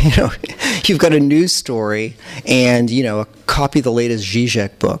like, you've got a news story and, copy the latest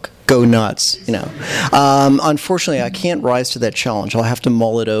Zizek book. Go nuts, Unfortunately, I can't rise to that challenge. I'll have to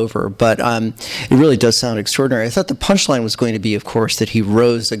mull it over. But it really does sound extraordinary. I thought the punchline was going to be, of course, that he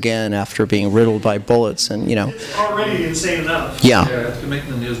rose again after being riddled by bullets. And, It's already insane enough. Yeah. It's been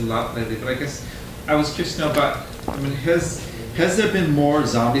making the news a lot lately. But I guess I was curious to know about, his Has there been more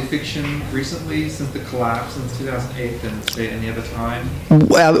zombie fiction recently since the collapse since 2008 than, say, any other time?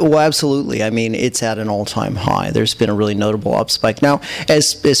 Well, absolutely. I mean, it's at an all-time high. There's been a really notable upspike. Now,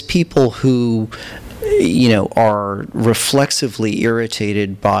 as people who, are reflexively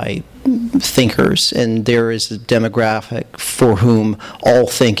irritated by thinkers, and there is a demographic for whom all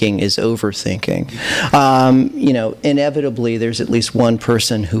thinking is overthinking. Inevitably, there's at least one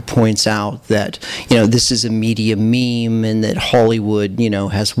person who points out that, this is a media meme, and that Hollywood,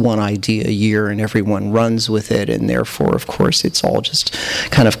 has one idea a year and everyone runs with it, and therefore, of course, it's all just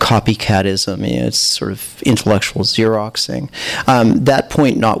kind of copycatism. It's sort of intellectual Xeroxing. That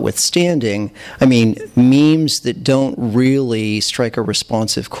point notwithstanding, I mean, memes that don't really strike a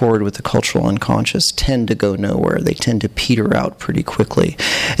responsive chord with the cultural unconscious tend to go nowhere. They tend to peter out pretty quickly.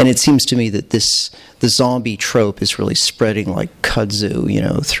 And it seems to me that the zombie trope is really spreading like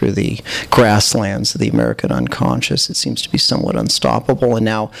kudzu, through the grasslands of the American unconscious. It seems to be somewhat unstoppable. And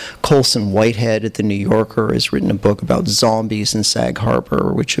now Colson Whitehead at the New Yorker has written a book about zombies in Sag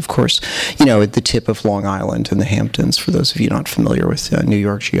Harbor, which, of course, at the tip of Long Island and the Hamptons, for those of you not familiar with New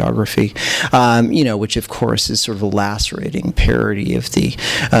York geography, which, of course, is sort of a lacerating parody of the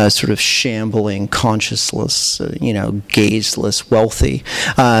sort of shambling, conscienceless, gazeless, wealthy.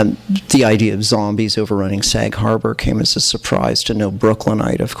 The idea of zombies overrunning Sag Harbor came as a surprise to no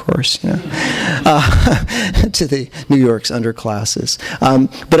Brooklynite, of course, to the New York's underclasses.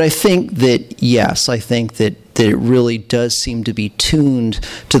 But I think that, yes, that it really does seem to be tuned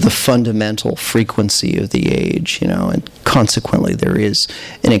to the fundamental frequency of the age, and consequently there is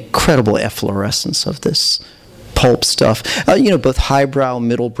an incredible efflorescence of this pulp stuff, both highbrow,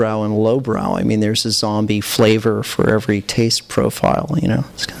 middlebrow, and lowbrow. I mean, there's a zombie flavor for every taste profile,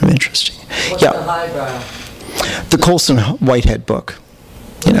 It's kind of interesting. What's the highbrow? The Colson Whitehead book,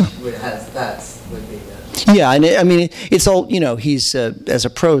 Would be the... Yeah, and I mean, it's all, he's, as a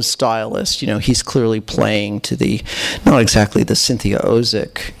prose stylist, he's clearly playing to the, not exactly the Cynthia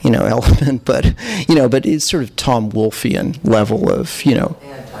Ozick, element, but, but it's sort of Tom Wolfian level of,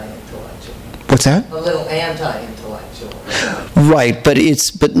 Anti-intellectual. What's that? A little anti-intellectual. Right, but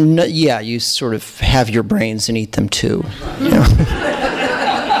yeah, you sort of have your brains and eat them too.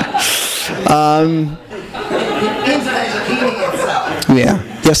 Yeah.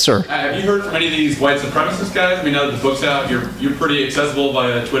 Yes, sir. Have you heard from any of these white supremacist guys? I mean, now that the book's out, you're pretty accessible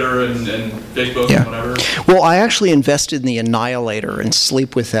via Twitter and Facebook and whatever. Well, I actually invested in the Annihilator and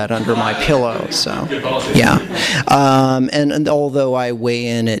sleep with that under my pillow. So, good policy. Yeah. And although I weigh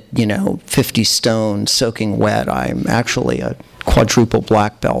in at 50 stone, soaking wet, I'm actually a quadruple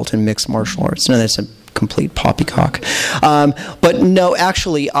black belt in mixed martial arts. No, that's a complete poppycock. But no,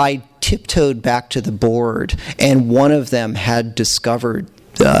 actually, I tiptoed back to the board, and one of them had discovered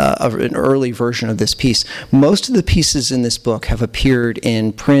an early version of this piece. Most of the pieces in this book have appeared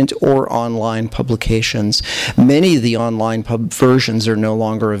in print or online publications. Many of the online versions are no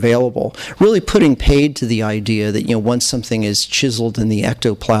longer available, really putting paid to the idea that, once something is chiseled in the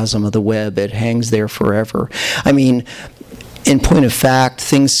ectoplasm of the web, it hangs there forever. I mean, in point of fact,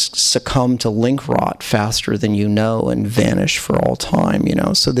 things succumb to link rot faster than and vanish for all time,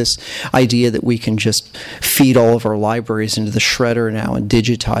 So this idea that we can just feed all of our libraries into the shredder now and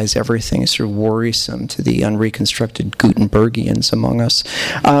digitize everything is sort of worrisome to the unreconstructed Gutenbergians among us.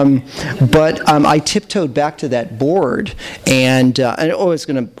 But I tiptoed back to that board, and I was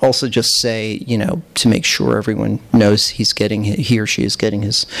going to also just say, to make sure everyone knows he or she is getting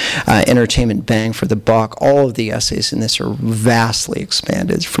his entertainment bang for the buck, all of the essays in this are vastly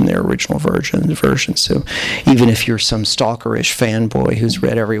expanded from their original version. So even if you're some stalkerish fanboy who's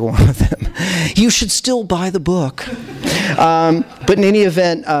read every one of them, you should still buy the book. But in any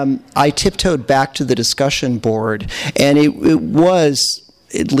event, I tiptoed back to the discussion board, and it was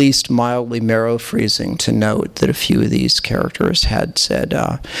at least mildly marrow-freezing to note that a few of these characters had said,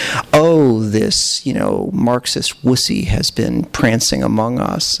 this, Marxist wussy has been prancing among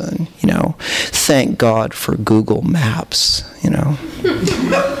us, and, thank God for Google Maps,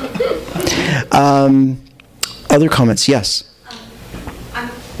 Other comments? Yes?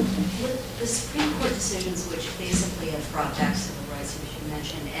 With the Supreme Court decisions, which basically have brought back civil rights, which you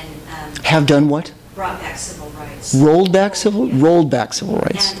mentioned, and... have done what? Brought back civil rights. Rolled back civil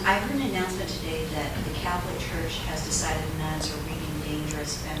rights. And I heard an announcement today that the Catholic Church has decided nuns are reading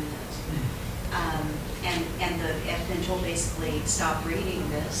dangerous feminism. And have been told basically, stop reading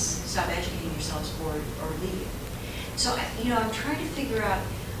this, stop educating yourselves, or leave. So, I'm trying to figure out,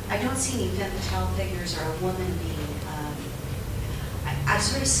 I don't see any femme fatale figures or a woman being, I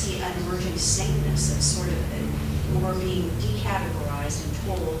sort of see an emerging sameness that's sort of more being decategorized organized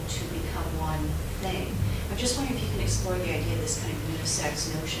and told to become one thing. I'm just wondering if you can explore the idea of this kind of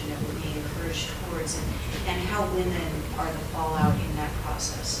unisex notion that we're being encouraged towards, and how women are the fallout in that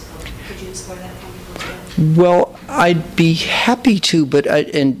process. Could you explore that for me a little bit? Well, I'd be happy to, but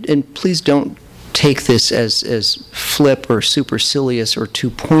and please don't take this as flip or supercilious or too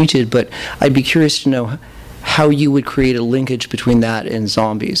pointed, but I'd be curious to know how you would create a linkage between that and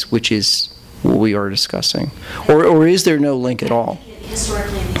zombies, which is what we are discussing. Or is there no link at all?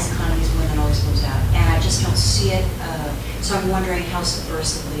 Historically, in these economies, women always lose out, and I just don't see it, so I'm wondering how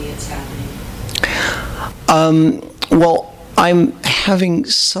subversively it's happening. Well, I'm having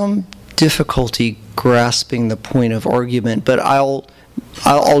some difficulty grasping the point of argument, but I'll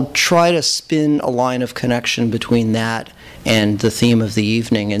try to spin a line of connection between that and the theme of the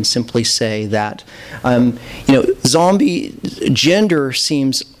evening, and simply say that, zombie gender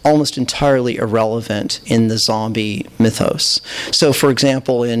seems almost entirely irrelevant in the zombie mythos. So, for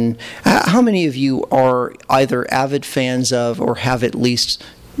example, how many of you are either avid fans of or have at least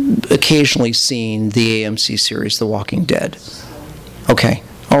occasionally seen the AMC series The Walking Dead? Okay,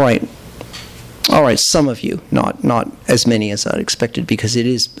 all right. All right, some of you, not as many as I'd expected, because it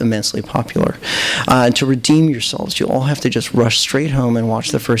is immensely popular. To redeem yourselves, you all have to just rush straight home and watch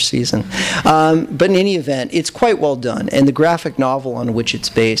the first season. But in any event, it's quite well done, and the graphic novel on which it's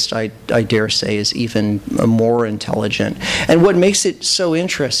based, I dare say, is even more intelligent. And what makes it so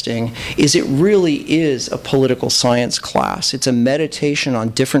interesting is it really is a political science class. It's a meditation on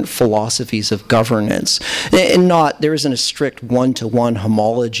different philosophies of governance, and there isn't a strict one-to-one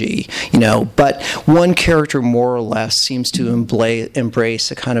homology, but one character more or less seems to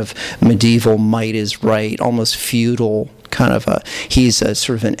embrace a kind of medieval might is right, almost feudal kind of he's a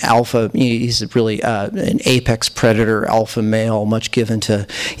sort of an alpha, he's really an apex predator, alpha male, much given to,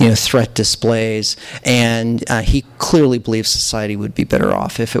 threat displays, and he clearly believes society would be better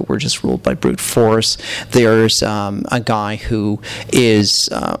off if it were just ruled by brute force. There's a guy who is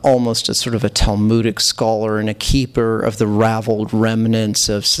almost a sort of a Talmudic scholar and a keeper of the raveled remnants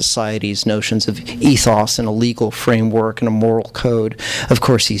of society's notions of ethos and a legal framework and a moral code. Of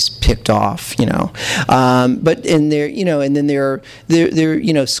course, he's picked off, but in there, and then there are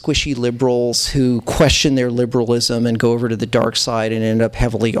squishy liberals who question their liberalism and go over to the dark side and end up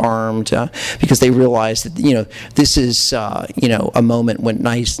heavily armed because they realize that this is a moment when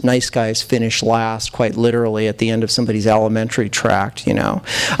nice guys finish last, quite literally, at the end of somebody's alimentary tract.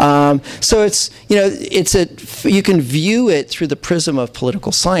 So it's you can view it through the prism of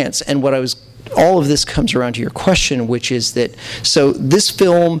political science. And all of this comes around to your question, which is that, so this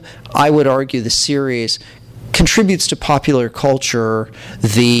film, I would argue, the series, contributes to popular culture,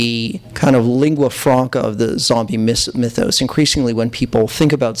 the kind of lingua franca of the zombie mythos. Increasingly, when people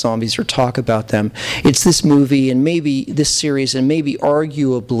think about zombies or talk about them, it's this movie and maybe this series and maybe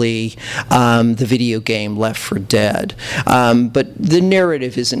arguably the video game Left 4 Dead. But the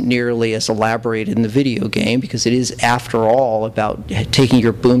narrative isn't nearly as elaborated in the video game because it is, after all, about taking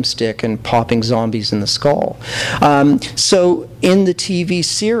your boomstick and popping zombies in the skull. So in the TV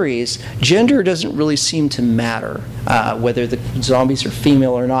series, gender doesn't really seem to matter, whether the zombies are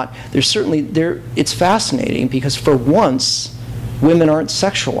female or not. It's fascinating because for once, women aren't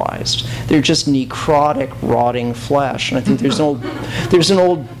sexualized. They're just necrotic, rotting flesh. And I think there's an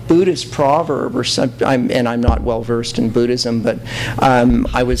old Buddhist proverb, and I'm not well versed in Buddhism, but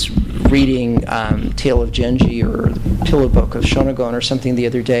I was reading Tale of Genji or the Pillow Book of Shonagon or something the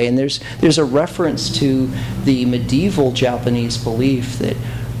other day, and there's a reference to the medieval Japanese belief that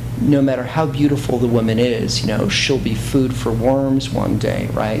no matter how beautiful the woman is, she'll be food for worms one day,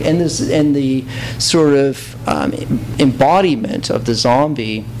 right? And the sort of embodiment of the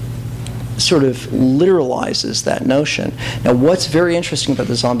zombie sort of literalizes that notion. Now, what's very interesting about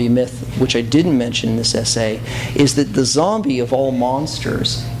the zombie myth, which I didn't mention in this essay, is that the zombie of all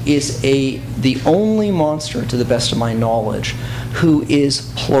monsters is the only monster, to the best of my knowledge, who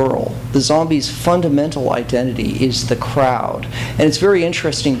is plural. The zombie's fundamental identity is the crowd. And it's very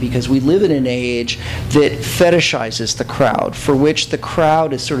interesting because we live in an age that fetishizes the crowd, for which the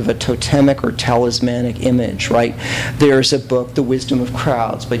crowd is sort of a totemic or talismanic image, right? There's a book, The Wisdom of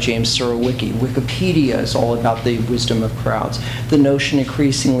Crowds, by James Surowiecki. Wikipedia is all about the wisdom of crowds. The notion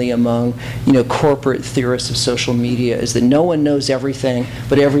increasingly among, corporate theorists of social media is that no one knows everything,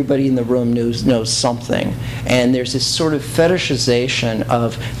 but everybody in the room knows something. And there's this sort of fetishization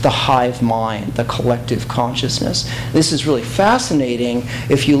of the hive mind, the collective consciousness. This is really fascinating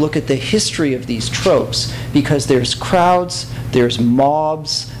if you look at the history of these tropes, because there's crowds, there's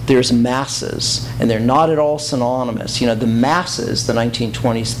mobs, there's masses, and they're not at all synonymous. The masses, the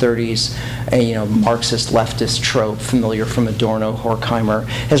 1920s, 30s, Marxist leftist trope, familiar from Adorno, Horkheimer,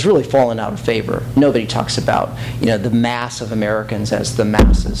 has really fallen out of favor. Nobody talks about, the mass of Americans as the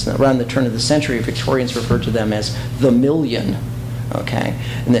masses. And around the turn of the century, Victorians referred to them as the million. Okay,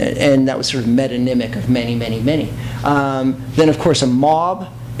 and that was sort of metonymic of many, many, many. Then, of course, a mob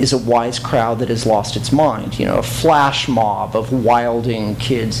is a wise crowd that has lost its mind. A flash mob of wilding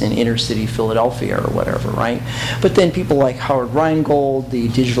kids in inner city Philadelphia or whatever, right? But then people like Howard Rheingold, the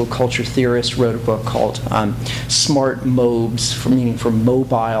digital culture theorist, wrote a book called Smart Mobs, meaning for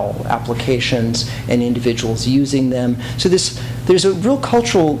mobile applications and individuals using them. So there's a real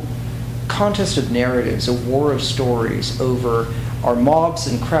cultural contest of narratives, a war of stories over are mobs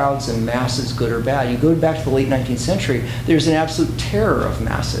and crowds and masses good or bad. You go back to the late 19th century, there's an absolute terror of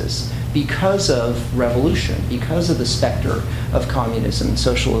masses because of revolution, because of the specter of communism and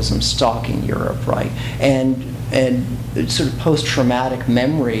socialism stalking Europe, right? And sort of post-traumatic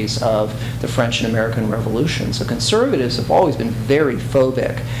memories of the French and American Revolution. So conservatives have always been very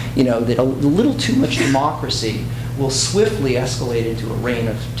phobic, that a little too much democracy will swiftly escalate into a reign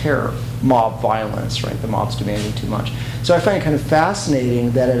of terror, mob violence, right? The mob's demanding too much. So I find it kind of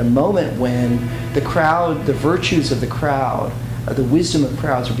fascinating that at a moment when the crowd, the virtues of the crowd, the wisdom of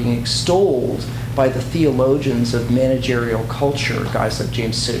crowds are being extolled by the theologians of managerial culture, guys like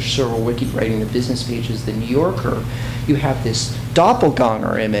James Surowiecki writing the business pages, the New Yorker, you have this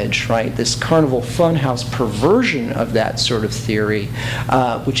doppelganger image, right? This carnival funhouse perversion of that sort of theory,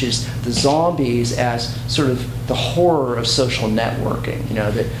 which is the zombies as sort of the horror of social networking,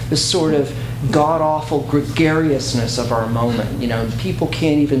 this sort of god-awful gregariousness of our moment. People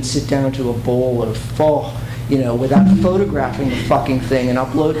can't even sit down to a bowl of pho, without photographing the fucking thing and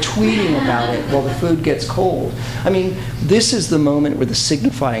tweeting about it while the food gets cold. I mean, this is the moment where the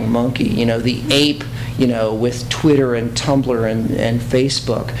signifying monkey, the ape, with Twitter and Tumblr and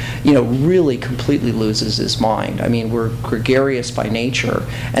Facebook, really completely loses his mind. I mean, we're gregarious by nature,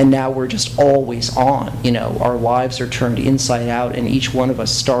 and now we're just always on. Our lives are turned inside out, and each one of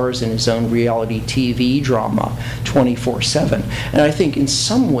us stars in his own reality TV drama 24/7. And I think in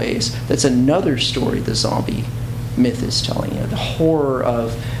some ways that's another story the zombie myth is telling the horror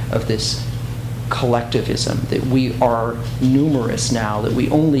of this collectivism, that we are numerous now, that we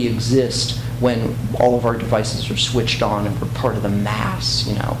only exist when all of our devices are switched on and we're part of the mass,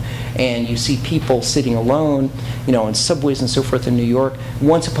 And you see people sitting alone, in subways and so forth in New York.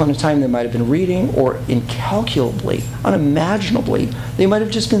 Once upon a time they might have been reading, or incalculably, unimaginably, they might have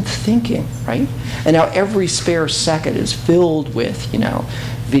just been thinking, right? And now every spare second is filled with,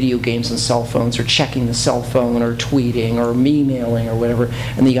 video games and cell phones, or checking the cell phone, or tweeting, or emailing, or whatever.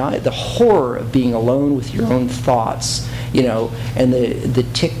 And the horror of being alone with your own thoughts, and the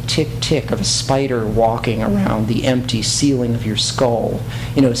tick, tick, tick of a spider walking around the empty ceiling of your skull,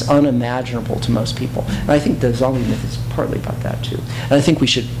 is unimaginable to most people. And I think the zombie myth is partly about that too. And I think we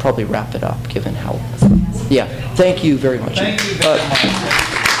should probably wrap it up, given how. Yeah. Thank you very much. Thank you very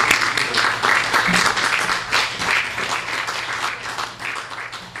much.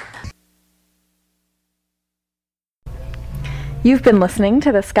 You've been listening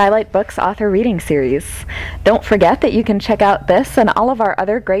to the Skylight Books author reading series. Don't forget that you can check out this and all of our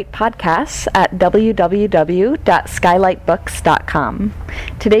other great podcasts at www.skylightbooks.com.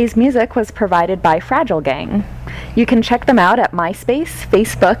 Today's music was provided by Fragile Gang. You can check them out at MySpace,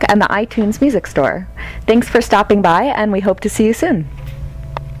 Facebook, and the iTunes Music Store. Thanks for stopping by, and we hope to see you soon.